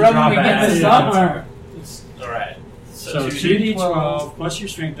afterwards did and a rub them drop against the ass. summer. Alright. So 2d12 plus your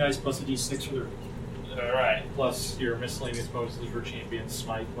strength dice plus a d6 for the raise. Alright. Plus your miscellaneous bonuses for champion,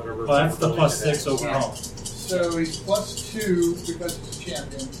 smite, whatever. Well, that's the overlaid plus it is. 6 overall. So he's plus 2 because he's a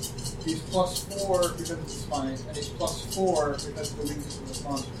champion. He's plus 4 because it's a smite, and he's plus 4 because of the weakness of the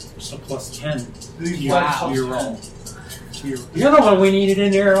monster. So plus 10 So he's Wow. plus Your 10. roll. You're the one we needed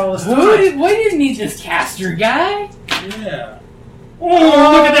in there all this time. We didn't need this caster guy. Yeah. Oh,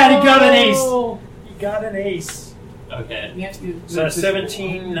 look at that! He got an ace. Oh. He got an ace. Okay. Yeah, So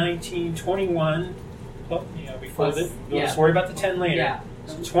 17, 19, 21. Oh, yeah, before Plus- the. You'll yeah. just worry about the 10 later. Yeah.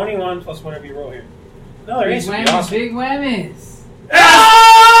 So 21 plus whatever you roll here. Another Big ace would be whammies, awesome. big whammies.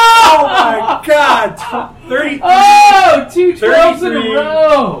 Oh my god! 30. Oh, 2 12s in a 33.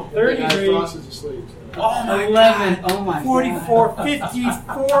 row. The guy 33. Frost is asleep. So. Oh my 11. god! Oh my 44, god.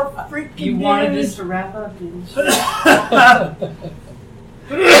 54 freaking You wanted damage. this to wrap up, didn't you?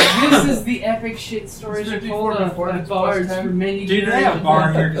 This is the epic shit stories It's you told 54 of before at it's bars plus 10. for many Dude, they have a generations.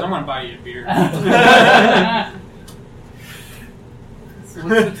 bar here because I'm gonna buy you a beer. So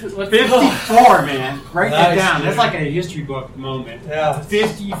what's the 54, man. Write that Nice, down. dude. That's like a history book moment. Yeah.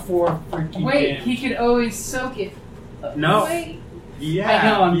 54 freaking Wait, damage. he could always soak it. No. Wait. Yeah, I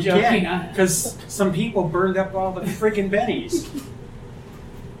know, I'm you joking. Because some people burned up all the freaking bennies.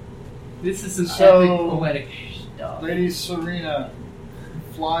 This is some So- epic poetic stuff. Lady Serena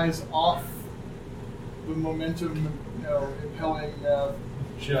flies off the momentum, impelling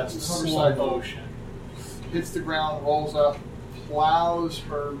Just motorcycle. slow motion. Hits the ground, rolls up, plows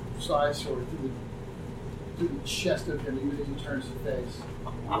her side sword through the chest of him, even as he turns his face.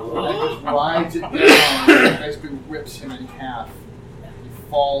 And just rides it down and basically rips him in half. He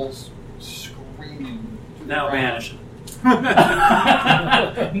falls screaming to the Now ground. vanish.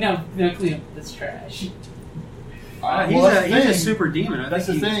 no, clean up this trash. Well, that's the he's a thing. super demon. I That's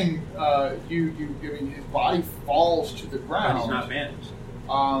the think he's- thing. I mean, his body falls to the But ground. he's not vanished.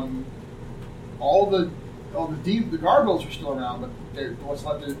 All the gargoyles are still around, but what's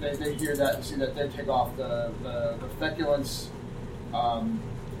left is they hear that and see that they take off. The feculence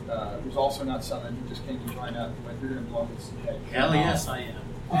was also not summoned. He just came to join up. But you're going to blow his head. Hell yes, I am.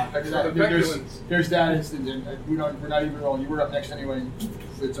 There's that instance, and we're not even rolling. You were up next anyway. And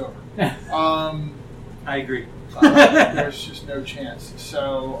it's over. I agree. There's just no chance.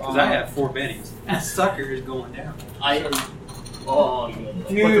 So Because I have 4 bennies. That sucker is going down. Oh, but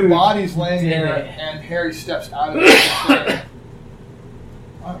the body's laying there, Yeah. and Harry steps out of it.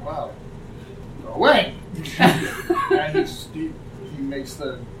 Oh wow! Go away! And he makes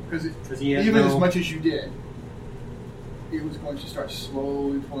the because he has even no- as much as you did, it was going to start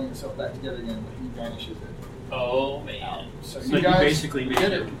slowly pulling itself back together again, but he vanishes it. Oh man. So So you you guys basically made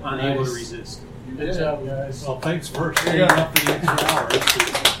did it it. unable to Nice. resist. You Good did it. job, guys. Well, thanks for There staying you go. up for the extra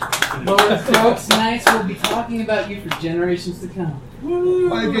hour. Well, folks, nice. We'll be talking about you for generations to come.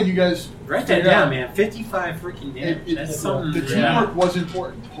 Well, again, you guys Write that down, man. 55 freaking damage. It- That's the something. teamwork was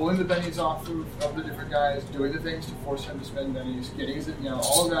important. Pulling the bennies off of the different guys, doing the things to force him to spend bennies, getting his,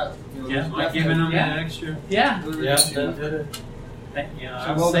 all of that. Yeah, was like giving them Yeah. that extra. Yeah. really Yeah, good teamwork. that did it. So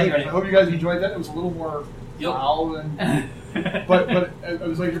I'll well done, save guys. it. I hope you guys enjoyed that. It was a little more foul than. but it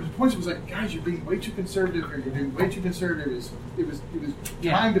was like, the point was like, guys, you're being way too conservative here. You're being way too conservative. It was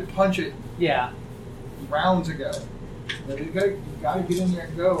time to punch it. Yeah. Rounds ago. You gotta get in there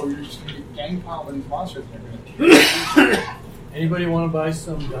and go, or you're just gonna get gang piled by these monsters. And they're gonna Anybody want to buy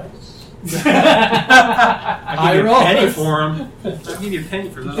some dice? I'll give you a roll. penny for them. I'll give you a penny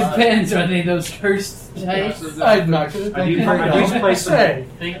for those. Depends. Are they those cursed dice? I'm not going I do play some.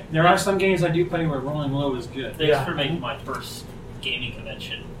 Hey. There are some games I do play where rolling low is good. Thanks for making my first gaming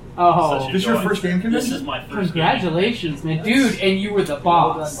convention. Oh, Such a This is your joy. first game This convention? is my first. congratulations, man, dude! And you were the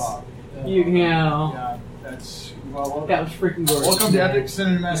boss. Well done, Bob. You know, Yeah, that's well. that was freaking gorgeous. Welcome to man. Epic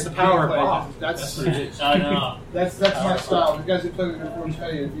Cinematic. It's the power of Gameplay. Bob. That's what it is. I know. that's my style. You guys have played with it before.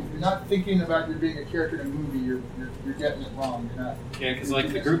 Tell you, if you're not thinking about you being a character in a movie, you're getting it wrong. You're not. Yeah, because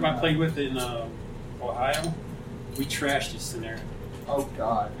like the group I played with in Ohio, we trashed this scenario. Oh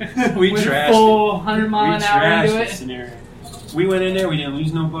God. we With trashed full it. 100 mile We an hour trashed into the it. scenario. We went in there, we didn't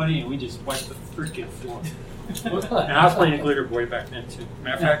lose nobody, and we just wiped the freaking floor. And I was playing a Glitter Boy back then too.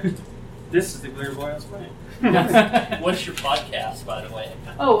 Matter of fact, this is the Glitter Boy I was playing. What's your podcast, by the way?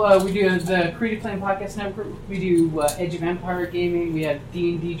 We do the Creative Playing Podcast Network. We do Edge of Empire gaming. We have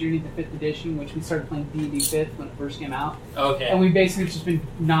D&D Journey the 5th Edition, which we started playing D&D 5th when it first came out. Okay. And we basically just been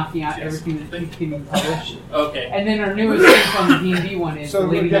knocking out everything that can be published. Okay. And then our newest thing from the D&D one is So the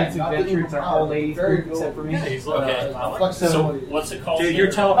Lady again, Knights not that Adventure. you It's our were whole proud, ladies very group except for me. Okay. So Flexibility. what's it called? Dude, your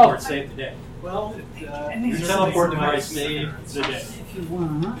here? teleport saved the day. Well, Your teleport device saved the day. If you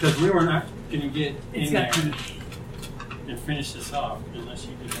want. Because we were not going to get It's in got there the and finish this off unless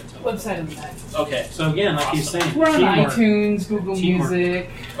you did that teleport. website on the back. Okay. So again, like he's saying, We're on teamwork. iTunes, Google Teamwork. Music,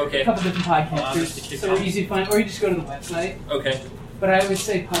 a Okay. couple different Allow us to podcasters. kick So we're off. easy to find, or you just go to the website. Okay. But I would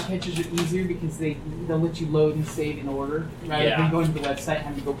say podcatchers are easier because they'll let you load and save in order rather Yeah. than going to the website and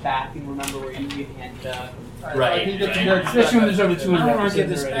having to go back and remember where you end up. Right, I can get right. the characters Especially when back. there's over 200 I want to get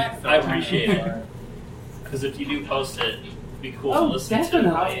episodes this already. back. I appreciate it. Because if you do post it, it'd be cool to Oh, listen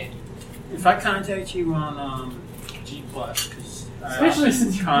definitely. If I contact you on G+, because Especially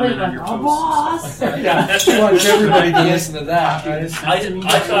since you comment played on your like a posts. boss. Yeah, she wants everybody to listen to that. Right?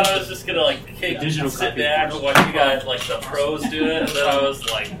 I thought I was just gonna like kick, Digital sit copy, back, of watch you guys like the pros do it, and then I was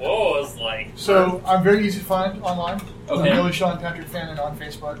like, whoa, I was like, So I'm very easy to find online. Okay. I'm really Sean Patrick Fannin on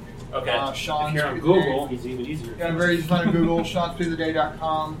Facebook. okay, Sean. If you're on Google, he's even easier. Yeah, I'm very easy to find on Google.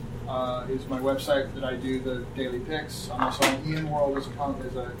 SeanSpeedOfTheDay.com is my website that I do the daily picks. I'm also on Ian World as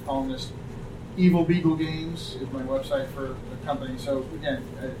a columnist. Evil Beagle Games is my website for the company. So again,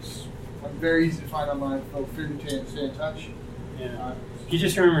 I'm very easy to find online. Feel free to stay in touch. Yeah. If you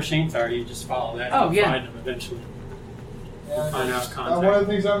just remember Shane Tower, you just follow that Oh, and yeah. find him eventually. And Find out contact. one of the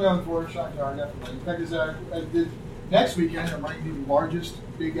things I'm known for is Sean Tower, definitely. In fact, next weekend I'm running the largest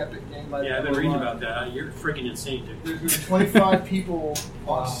big epic game I've Yeah, I've been ever reading run. about that. You're freaking insane, dude. There's going to be 25 people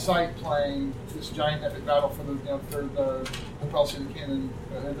on site playing this giant epic battle for the Propulsion Cannon,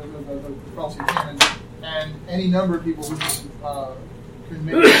 the Propulsion Cannon, and any number of people who can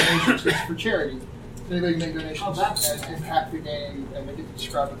make donations. It's for charity. So anybody can make donations and impact the game, and they get to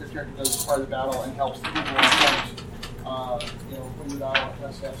describe what their character does as part of the battle and helps the people in front, win the battle and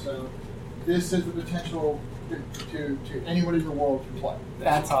that stuff. So this is the potential to anyone in the world can play.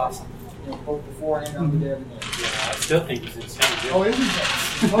 That's awesome. Both before and on the day of the game. Yeah, I still think he's insane, dude. Oh, it is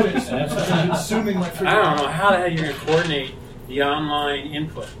insane. Oh, it is insane. I'm consuming my freaking. I don't know how the hell you're going to coordinate the online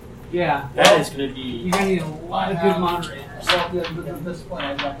input. Yeah. That is going to be... You're going to need a lot of good moderators. Well, that's the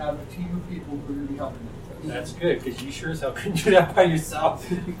plan. I have a team of people who are going to be helping me. That's good, because you sure as hell couldn't do that by yourself.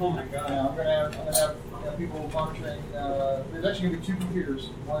 Oh my god. I'm going to have people monitoring. There's actually going to be two computers.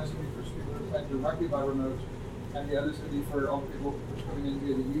 One is going to be for people who are playing directly by remote, and the other is going to be for all the people who are coming in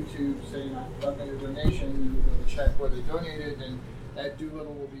via the YouTube saying, I've made a donation, and we're going to check where they donated, and Ed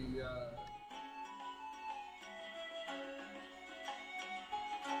Doolittle will be.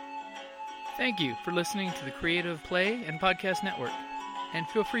 Thank you for listening to the Creative Play and Podcast Network. And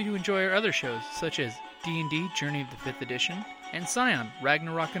feel free to enjoy our other shows, such as D&D Journey of the 5th Edition and Scion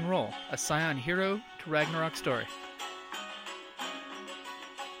Ragnarok and Roll, a Scion hero to Ragnarok story.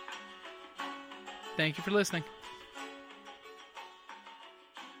 Thank you for listening.